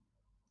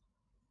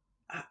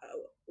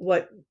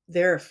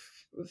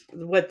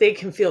they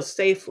can feel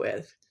safe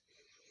with.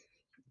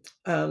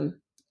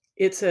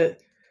 It's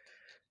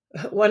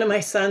one of my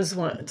sons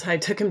once, I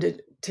took him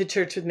to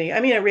church with me. I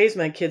mean, I raised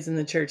my kids in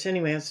the church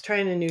anyway. I was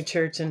trying a new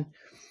church, and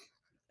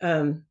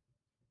I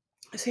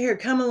said, "Here,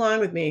 come along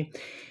with me."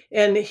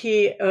 And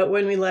he,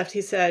 when we left,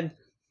 he said,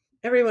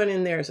 "Everyone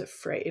in there is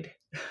afraid."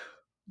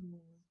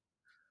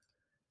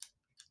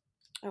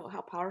 Oh,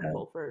 how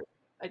powerful for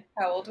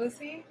How old was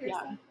he?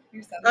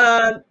 Your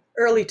son?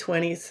 Early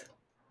 20s.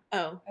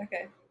 Oh,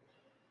 okay.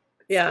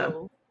 Yeah.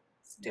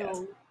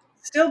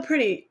 Still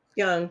pretty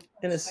young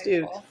and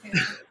astute. Yeah.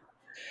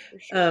 For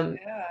sure.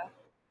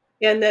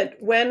 And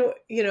that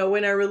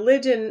when our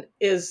religion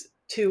is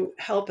to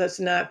help us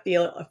not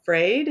feel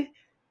afraid,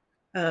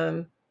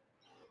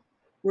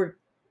 we're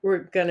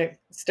going to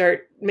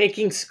start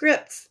making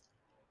scripts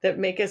that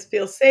make us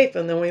feel safe,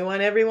 and then we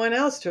want everyone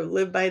else to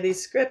live by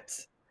these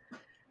scripts.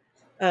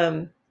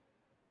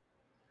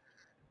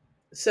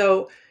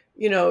 So,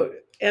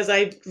 as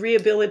I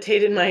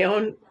rehabilitated my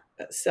own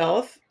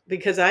self,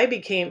 because I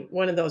became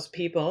one of those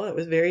people that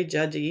was very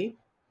judgy,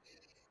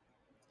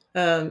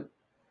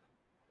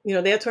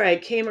 that's where I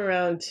came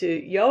around to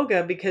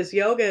yoga, because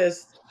yoga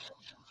is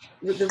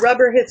the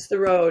rubber hits the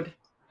road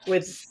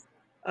with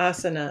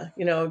asana.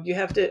 You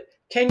have to,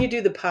 can you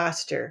do the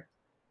posture?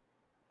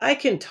 I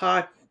can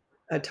talk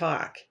a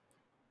talk,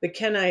 but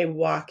can I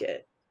walk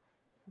it?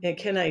 And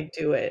can I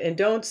do it? And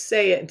don't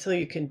say it until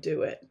you can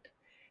do it.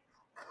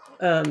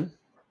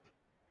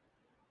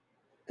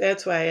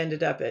 That's why I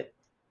ended up at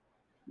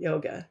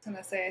yoga. I was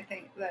gonna say, I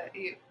think that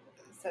you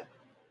said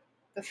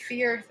the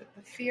fear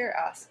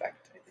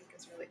aspect, I think,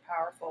 is really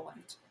powerful,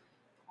 and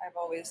I've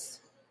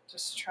always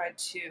just tried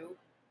to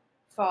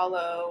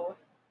follow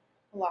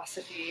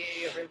philosophy,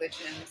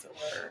 religions,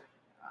 or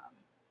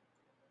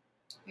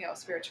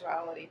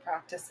spirituality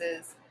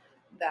practices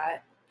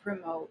that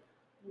promote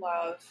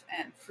love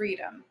and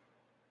freedom.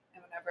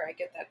 And whenever I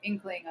get that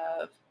inkling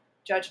of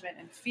judgment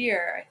and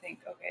fear, I think,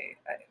 okay,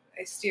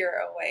 I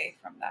steer away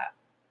from that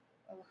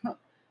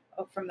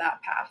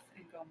path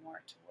and go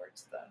more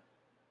towards the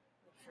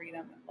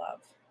freedom and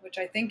love, which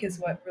I think is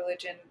what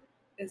religion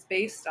is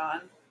based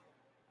on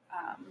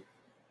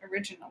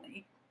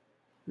originally.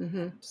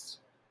 Mm-hmm. Just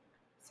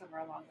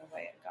somewhere along the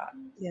way, it got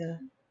Yeah.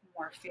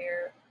 more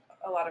fear.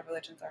 A lot of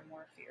religions are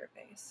more fear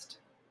based.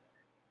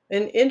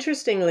 And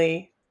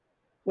interestingly,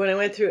 when I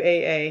went through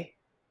AA,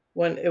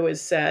 when it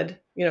was said,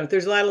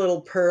 there's a lot of little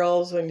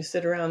pearls when you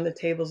sit around the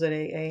tables at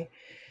AA.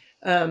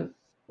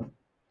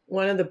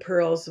 One of the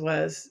pearls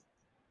was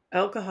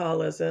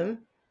alcoholism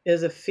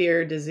is a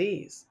fear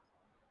disease.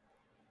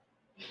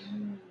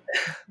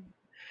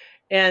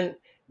 And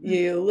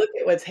you look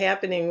at what's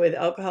happening with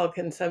alcohol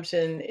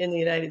consumption in the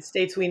United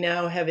States. We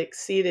now have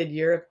exceeded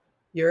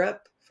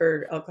Europe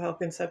for alcohol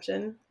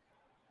consumption.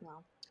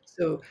 Wow.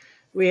 So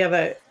we have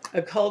a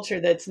culture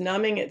that's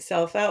numbing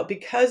itself out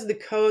because the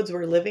codes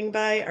we're living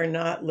by are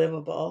not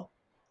livable.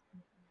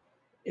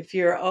 If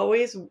you're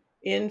always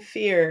in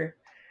fear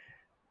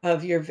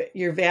of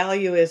your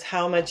value is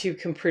how much you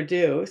can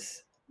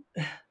produce,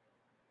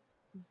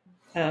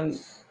 and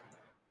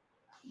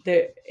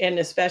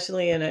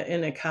especially in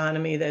an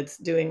economy that's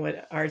doing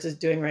what ours is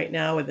doing right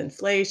now with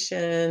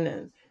inflation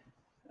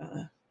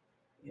and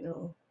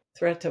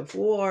threat of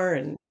war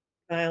and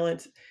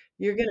violence,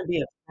 you're going to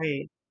be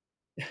afraid.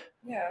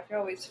 Yeah, if you're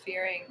always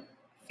fearing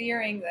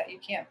that you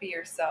can't be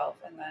yourself,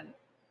 and then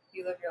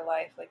you live your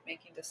life like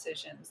making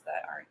decisions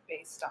that aren't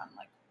based on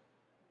like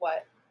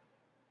what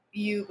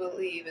you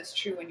believe is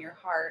true in your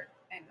heart,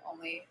 and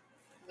only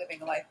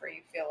living a life where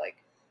you feel like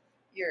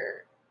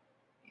you're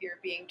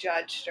being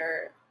judged,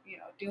 or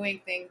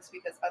doing things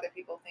because other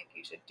people think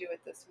you should do it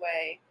this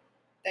way,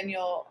 then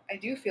I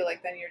do feel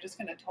like then you're just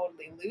going to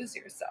totally lose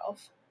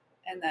yourself,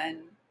 and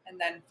then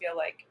feel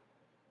like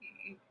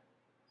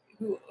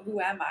who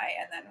am I,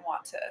 and then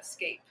want to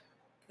escape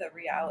the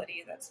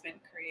reality that's been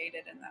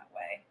created in that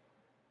way.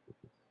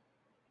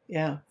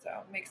 Yeah. So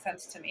it makes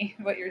sense to me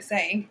what you're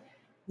saying.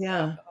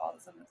 Yeah.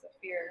 Alcoholism is a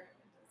fear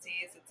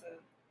disease.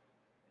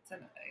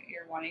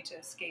 You're wanting to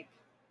escape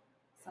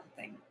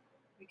something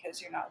because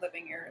you're not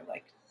living your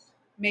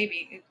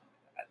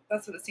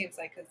that's what it seems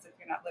like, because if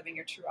you're not living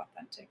your true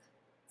authentic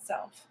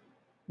self,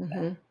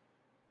 then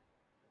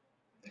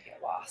you get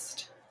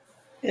lost.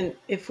 And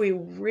if we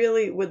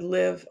really would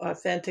live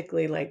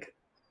authentically, like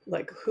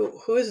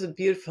who is the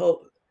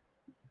beautiful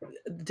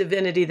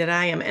divinity that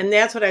I am? And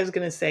that's what I was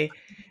going to say.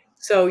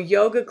 So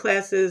yoga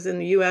classes in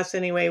the US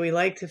anyway, we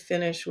like to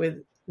finish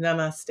with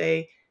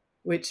namaste,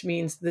 which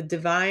means the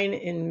divine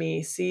in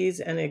me sees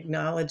and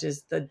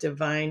acknowledges the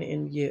divine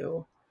in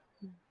you.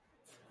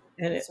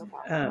 And it,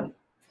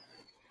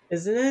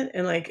 isn't it?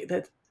 And like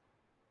that,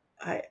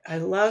 I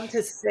love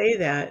to say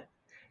that,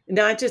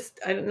 not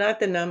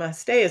the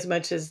namaste as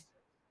much as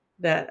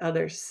that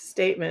other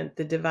statement,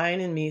 the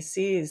divine in me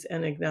sees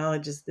and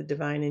acknowledges the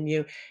divine in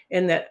you.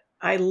 And that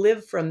I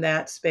live from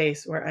that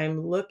space where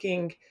I'm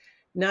looking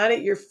not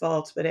at your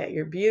faults, but at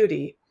your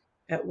beauty,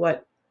 at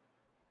what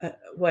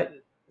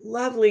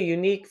lovely,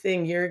 unique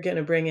thing you're going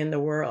to bring in the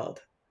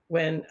world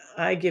when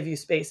I give you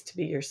space to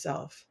be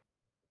yourself.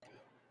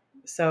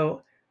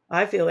 So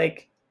I feel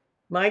like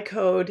my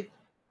code,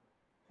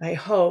 I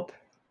hope,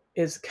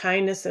 is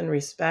kindness and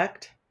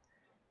respect,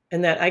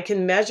 and that I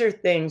can measure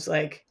things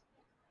like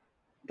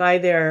by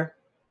their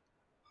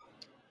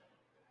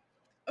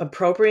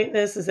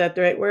appropriateness. Is that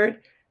the right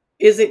word?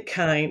 Is it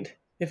kind?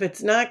 If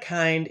it's not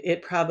kind,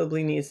 it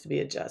probably needs to be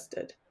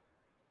adjusted.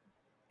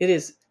 It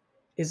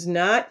is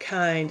not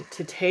kind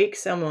to take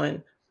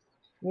someone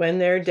when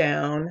they're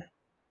down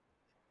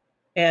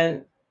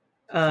and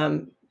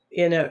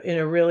in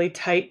a really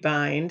tight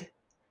bind,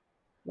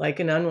 like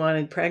an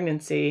unwanted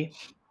pregnancy,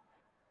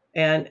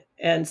 and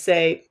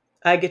say,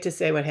 I get to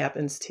say what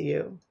happens to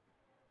you,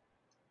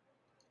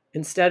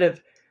 instead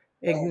of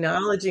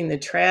acknowledging the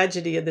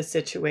tragedy of the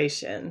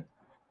situation,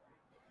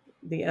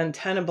 the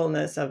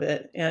untenableness of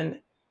it, and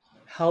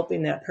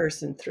helping that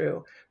person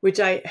through, which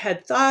I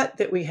had thought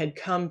that we had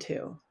come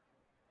to,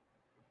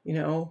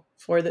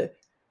 for the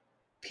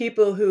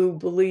people who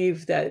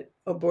believe that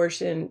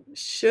abortion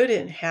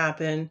shouldn't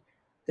happen.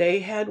 They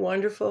had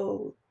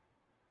wonderful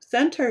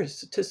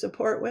centers to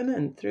support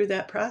women through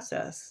that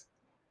process.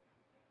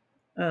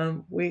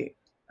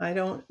 I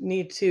don't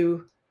need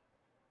to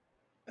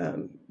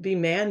be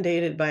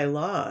mandated by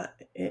law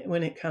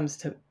when it comes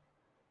to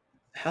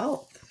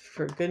health,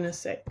 for goodness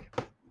sake.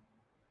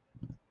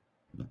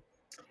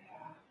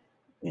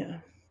 Yeah.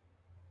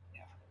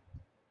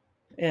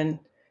 And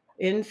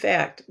in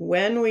fact,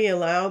 when we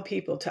allow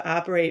people to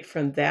operate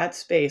from that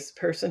space,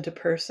 person to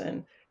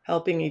person,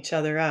 helping each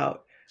other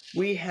out,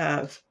 we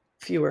have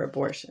fewer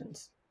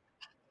abortions.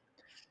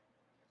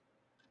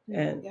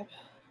 And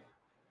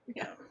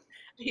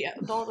yeah,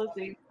 all the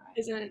things,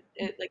 isn't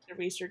it like the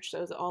research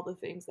shows that all the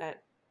things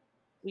that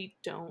we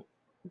don't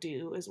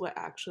do is what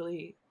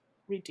actually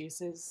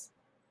reduces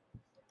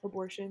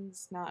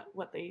abortions, not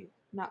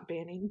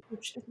banning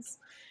abortions.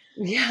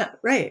 Yeah,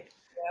 right.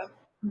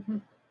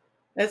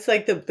 That's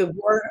like the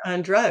war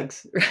on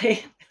drugs,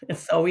 right?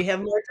 So we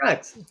have more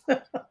drugs.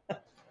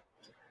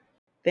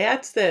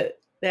 I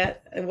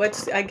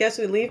guess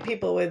we leave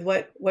people with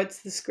what's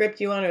the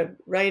script you want to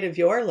write of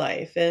your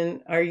life,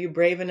 and are you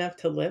brave enough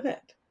to live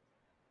it?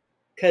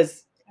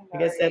 Because I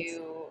guess are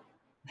you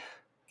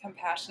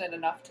compassionate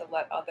enough to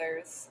let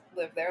others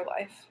live their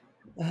life?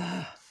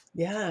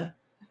 Yeah.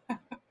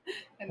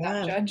 And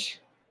not judge.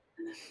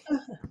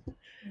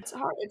 It's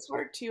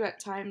hard too at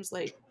times,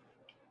 like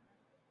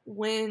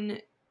when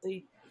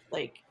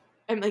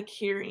I'm like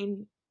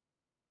hearing,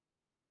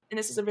 and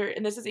this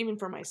is even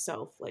for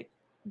myself, like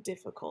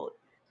difficult.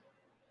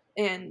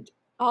 And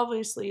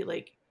obviously,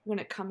 like when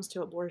it comes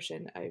to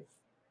abortion,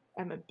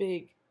 I'm a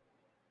big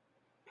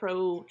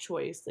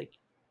pro-choice, like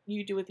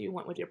you do what you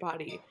want with your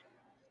body.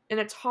 And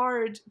it's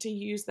hard to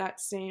use that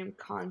same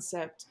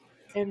concept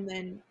and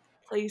then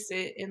place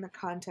it in the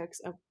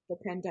context of the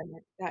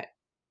pandemic that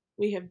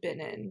we have been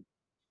in,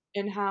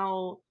 and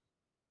how,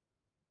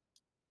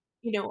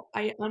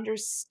 I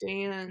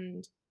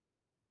understand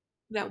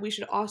that we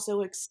should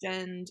also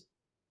extend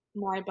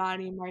my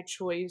body, my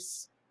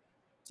choice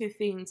to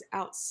things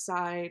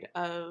outside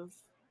of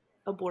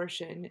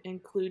abortion,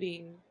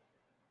 including,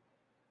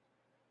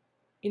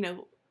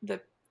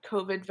 the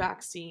COVID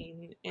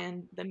vaccine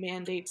and the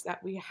mandates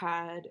that we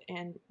had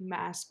and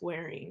mask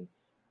wearing.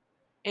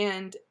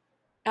 And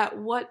at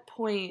what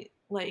point,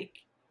 like,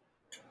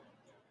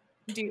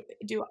 am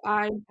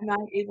I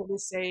able to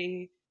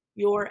say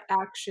your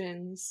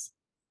actions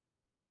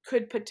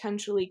could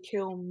potentially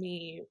kill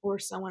me or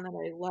someone that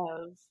I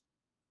love,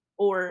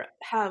 or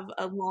have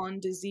a long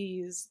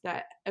disease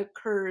that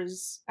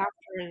occurs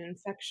after an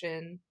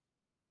infection?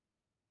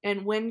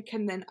 And when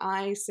can then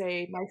I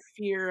say my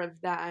fear of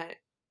that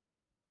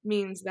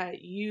means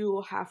that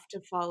you have to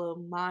follow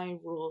my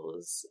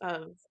rules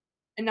of,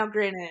 and now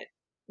granted,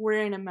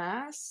 wearing a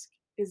mask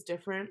is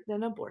different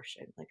than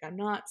abortion. Like, I'm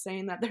not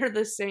saying that they're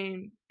the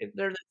same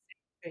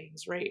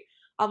things, right?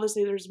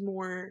 Obviously there's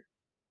more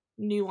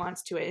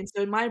nuance to it. And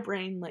so in my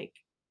brain, like,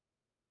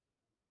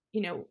 you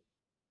know,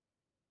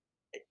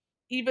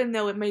 even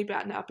though it may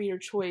not be your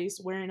choice,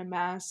 wearing a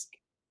mask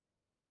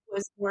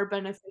was more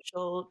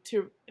beneficial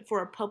for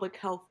a public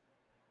health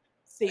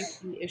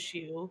safety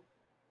issue,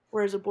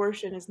 whereas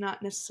abortion is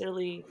not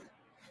necessarily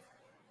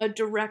a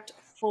direct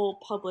full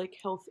public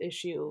health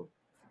issue.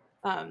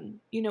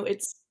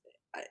 It's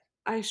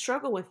I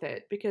struggle with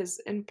it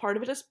because, and part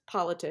of it is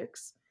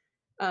politics,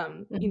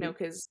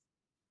 because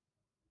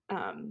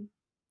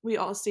we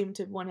all seem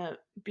to want to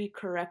be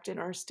correct in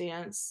our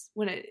stance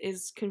when it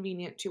is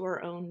convenient to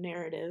our own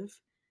narrative.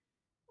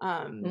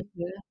 And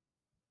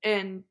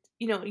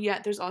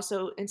yet there's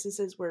also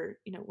instances where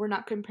we're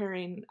not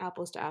comparing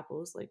apples to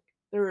apples. Like,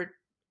 there are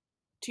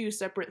two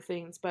separate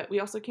things, but we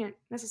also can't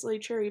necessarily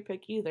cherry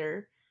pick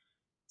either.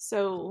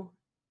 So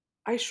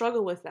I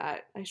struggle with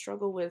that. I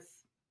struggle with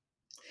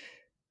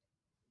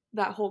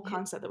that whole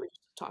concept that we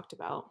just talked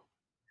about.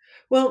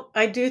 Well,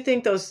 I do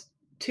think those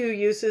two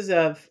uses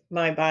of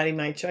my body,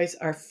 my choice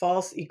are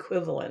false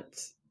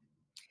equivalents.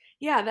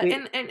 Yeah,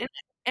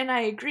 and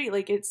I agree.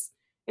 Like, it's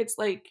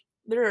like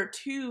there are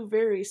two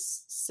very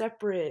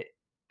separate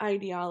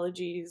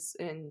ideologies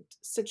and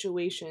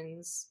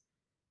situations,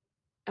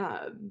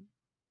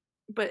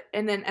 but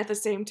and then at the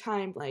same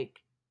time, like,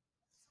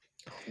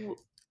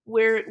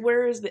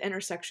 where is the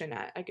intersection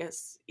at? I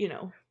guess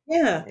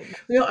Yeah,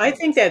 I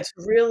think that's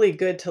really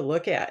good to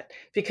look at,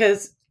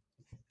 because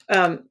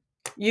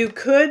you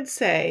could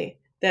say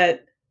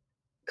that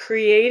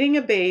creating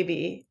a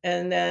baby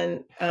and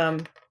then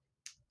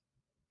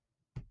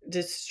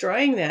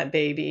destroying that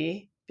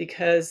baby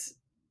because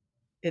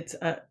it's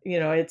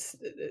it's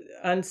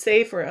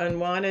unsafe or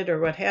unwanted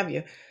or what have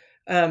you,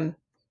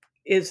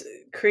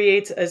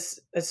 creates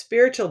a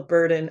spiritual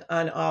burden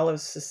on all of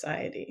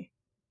society.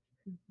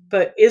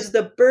 But is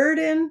the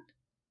burden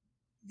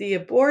the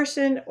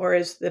abortion, or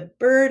is the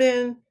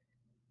burden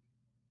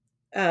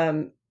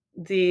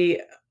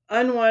the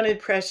unwanted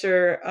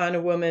pressure on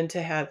a woman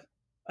to have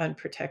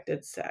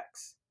unprotected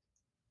sex?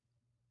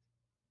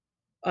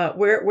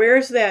 Where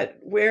is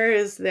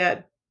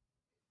that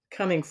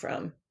coming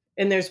from?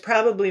 And there's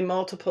probably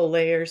multiple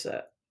layers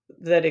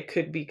that it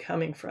could be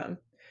coming from,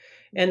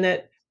 and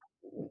that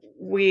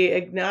we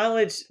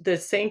acknowledge the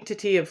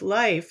sanctity of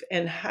life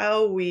and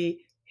how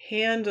we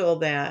handle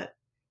that.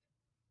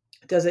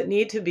 Does it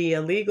need to be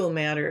a legal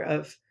matter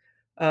of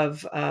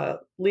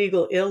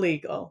legal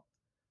illegal,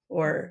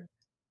 or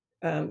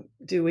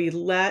do we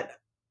let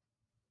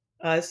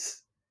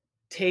us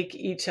take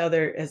each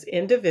other as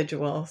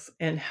individuals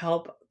and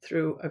help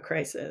through a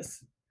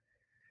crisis?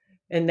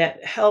 And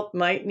that help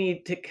might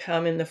need to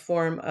come in the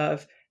form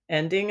of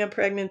ending a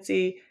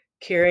pregnancy,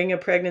 carrying a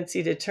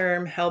pregnancy to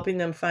term, helping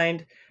them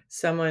find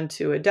someone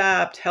to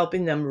adopt,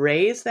 helping them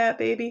raise that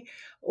baby,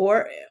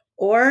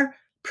 or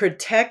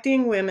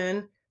protecting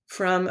women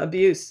from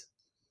abuse,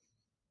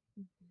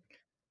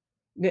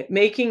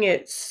 making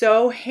it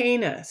so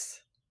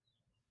heinous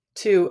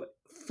to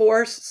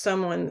force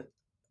someone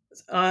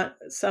on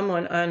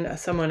someone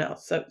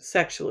else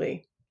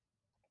sexually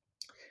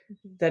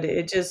that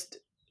it just,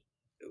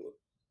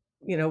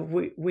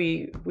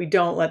 we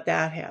don't let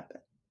that happen.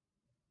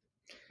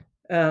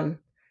 And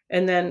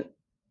then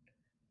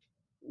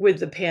with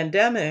the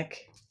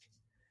pandemic,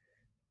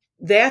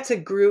 that's a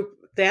group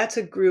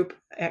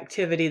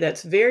activity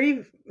that's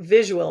very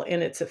visual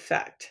in its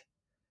effect,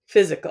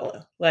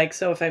 physical. Like,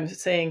 so if I'm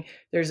saying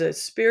there's a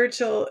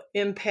spiritual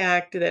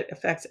impact that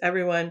affects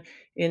everyone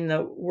in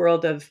the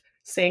world of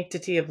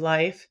sanctity of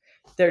life,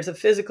 there's a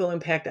physical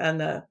impact on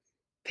the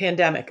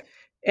pandemic.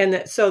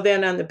 And so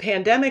then on the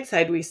pandemic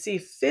side, we see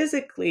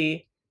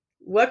physically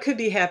what could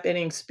be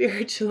happening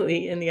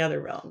spiritually in the other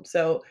realm.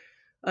 So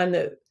on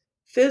the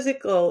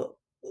physical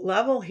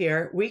level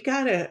here, we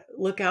got to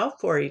look out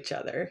for each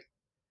other.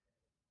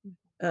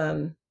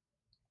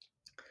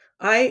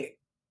 I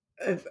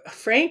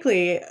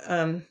frankly,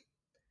 I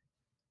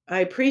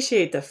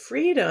appreciate the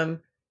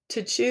freedom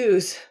to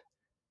choose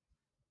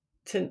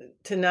to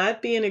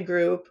not be in a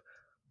group,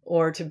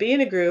 or to be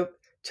in a group,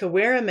 to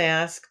wear a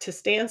mask, to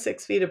stand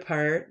 6 feet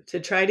apart, to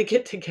try to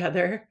get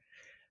together.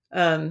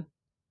 I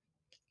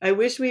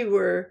wish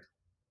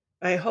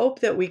I hope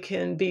that we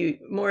can be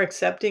more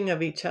accepting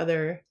of each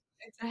other.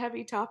 It's a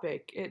heavy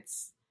topic.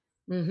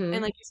 Mm-hmm.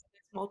 And like you said,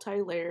 it's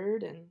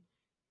multi-layered, and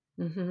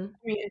Mm-hmm.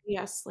 I mean,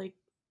 yes, like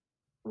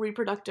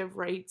reproductive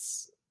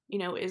rights,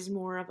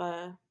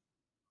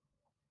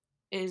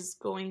 is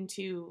going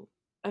to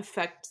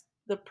affect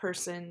the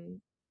person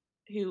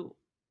who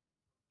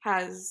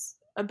has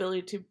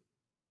ability to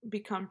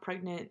become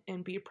pregnant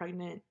and be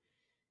pregnant,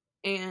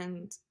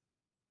 and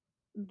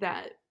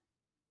that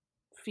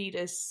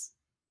fetus.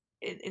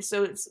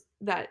 So it's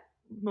that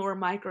more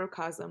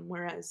microcosm,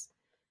 whereas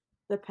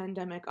the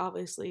pandemic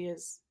obviously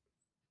is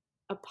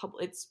a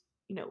public. It's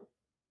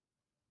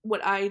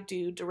what I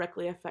do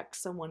directly affects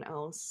someone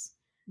else.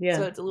 Yeah.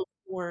 So it's a little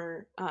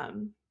more.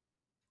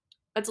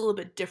 It's a little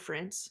bit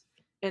different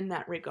in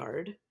that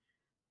regard.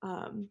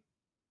 And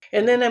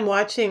then I'm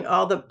watching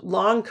all the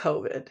long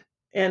COVID,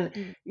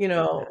 and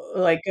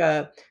like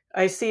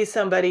I see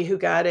somebody who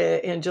got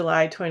it in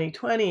July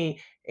 2020,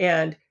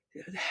 and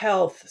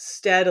health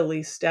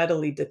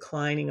steadily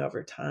declining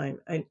over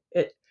time.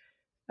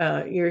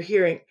 You're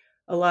hearing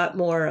a lot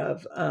more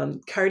of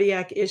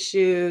cardiac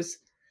issues,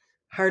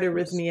 heart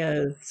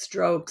arrhythmias,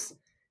 strokes.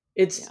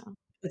 It's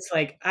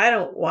like, I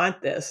don't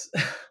want this.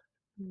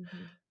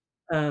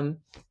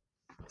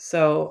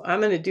 So I'm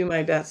going to do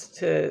my best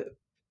to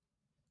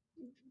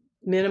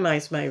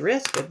minimize my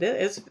risk of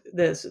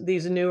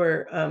these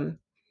newer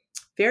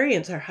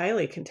variants are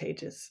highly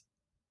contagious.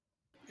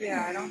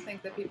 Yeah, I don't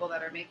think the people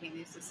that are making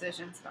these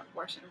decisions about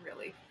abortion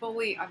really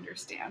fully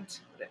understand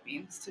what it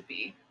means to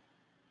be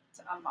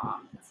a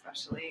mom,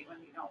 especially when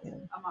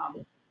a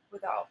mom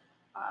without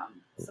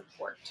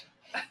support.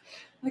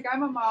 Like,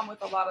 I'm a mom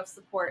with a lot of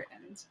support,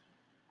 and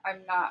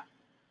I'm not,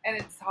 and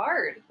it's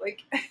hard.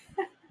 Like,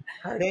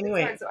 hard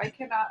anyway. It's hard. So I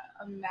cannot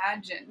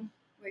imagine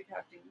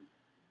having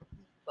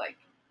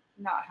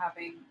not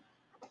having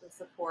the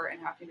support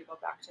and having to go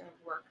back to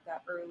work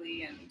that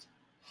early, and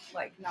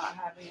not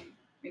having.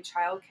 I mean,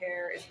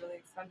 childcare is really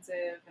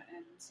expensive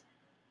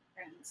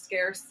and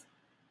scarce.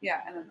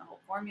 Yeah, and then the whole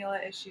formula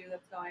issue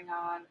that's going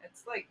on.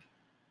 It's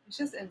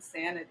just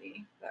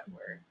insanity that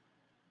we're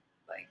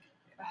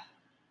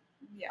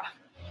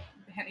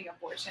banning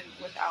abortion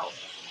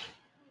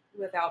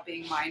without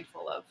being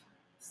mindful of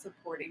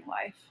supporting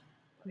life.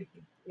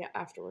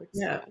 Afterwards.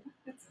 Yeah.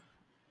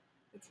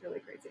 It's really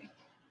crazy.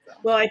 So.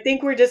 Well, I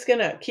think we're just going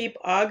to keep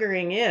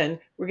auguring in.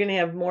 We're going to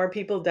have more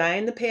people die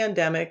in the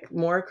pandemic,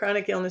 more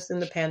chronic illness in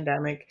the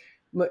pandemic,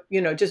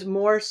 just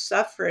more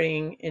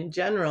suffering in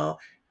general,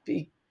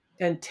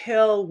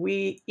 until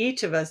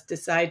each of us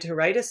decide to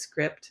write a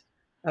script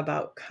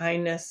about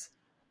kindness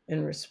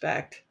and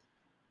respect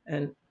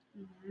and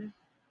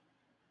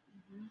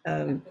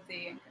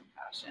empathy and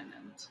compassion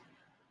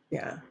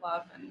and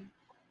love and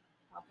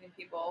helping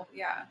people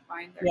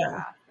find their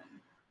path.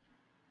 And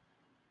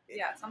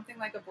something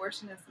like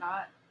abortion is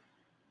not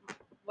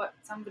what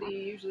somebody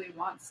usually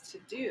wants to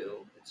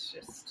do. It's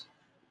just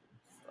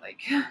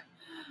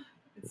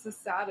it's a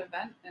sad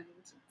event, and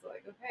it's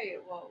like, okay,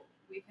 well,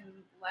 we can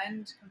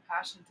lend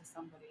compassion to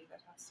somebody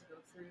that has to go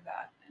through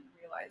that and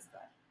realize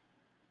that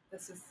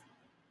this is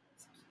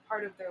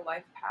part of their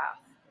life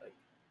path. Like,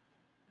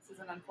 this is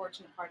an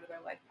unfortunate part of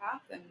their life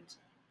path, and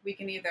we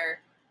can either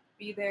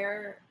be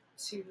there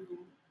to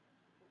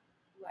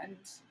lend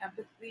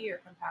empathy or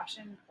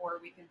compassion, or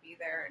we can be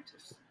there and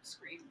just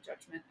scream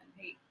judgment and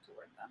hate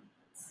toward them.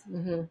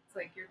 It's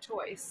like your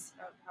choice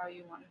of how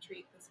you want to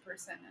treat this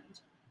person. And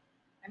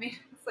I mean,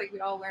 it's like we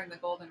all learn the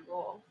golden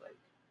rule. Like,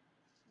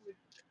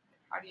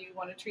 how do you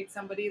want to treat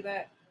somebody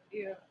that,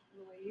 you know,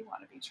 the way you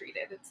want to be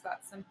treated? It's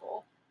that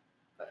simple,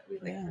 but we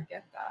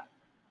forget that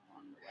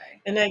along the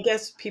way. And I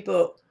guess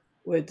people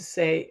would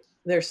say,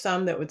 there's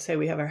some that would say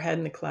we have our head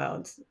in the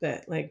clouds,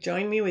 that like,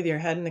 join me with your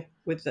head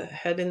with the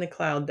head in the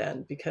cloud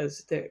then,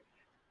 because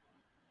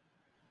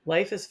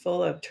life is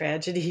full of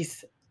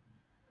tragedies.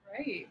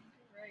 Right.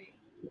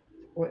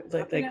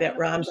 Like that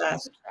Ram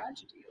Dass.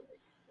 Tragedy.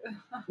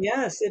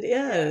 Yes, it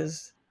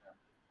is.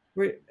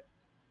 We're,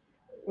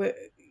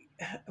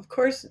 of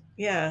course,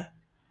 yeah.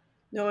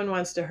 No one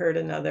wants to hurt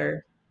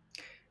another.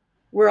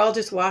 We're all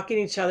just walking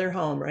each other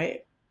home,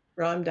 right?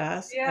 Ram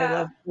Dass. Yeah. I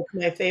love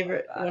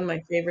one of my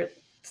favorite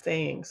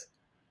sayings.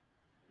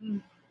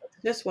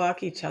 Just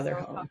walk each other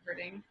home.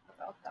 Comforting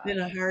about that. Been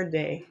a hard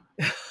day.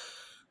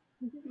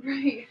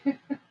 Right.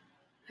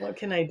 What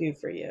can I do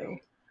for you?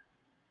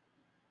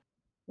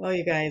 Well,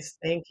 you guys,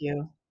 thank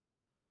you.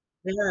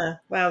 Yeah.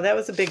 Wow, that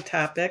was a big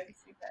topic.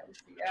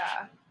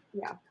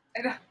 Yeah.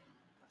 I know.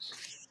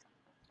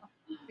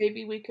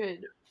 Maybe we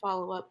could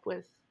follow up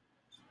with,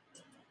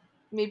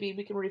 maybe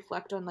we can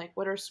reflect on like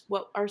what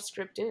our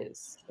script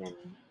is, and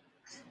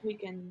we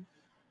can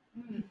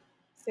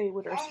say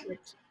what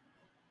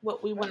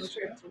we want our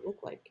script to look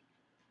like.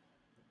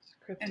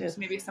 And just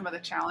maybe some of the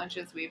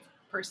challenges we've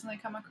personally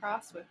come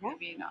across with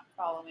maybe not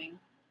following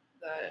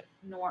the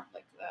norm,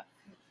 like the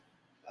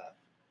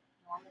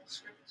normal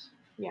script.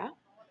 Yeah.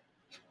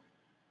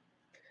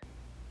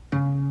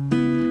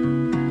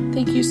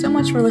 Thank you so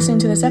much for listening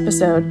to this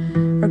episode.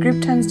 Our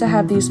group tends to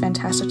have these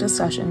fantastic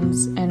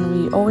discussions, and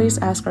we always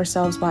ask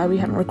ourselves why we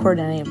haven't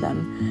recorded any of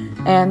them.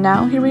 And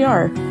now here we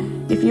are.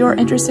 If you are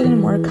interested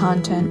in more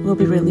content, we'll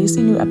be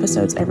releasing new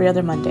episodes every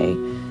other Monday.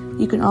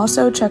 You can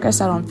also check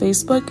us out on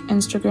Facebook,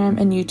 Instagram,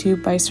 and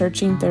YouTube by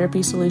searching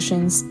Therapy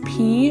Solutions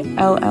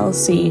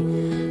PLLC.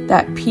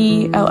 That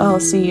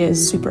PLLC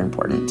is super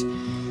important.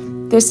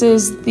 This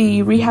is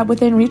the Rehab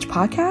Within Reach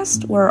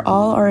podcast, where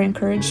all are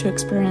encouraged to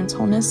experience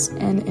wholeness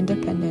and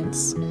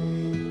independence.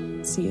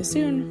 See you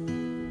soon.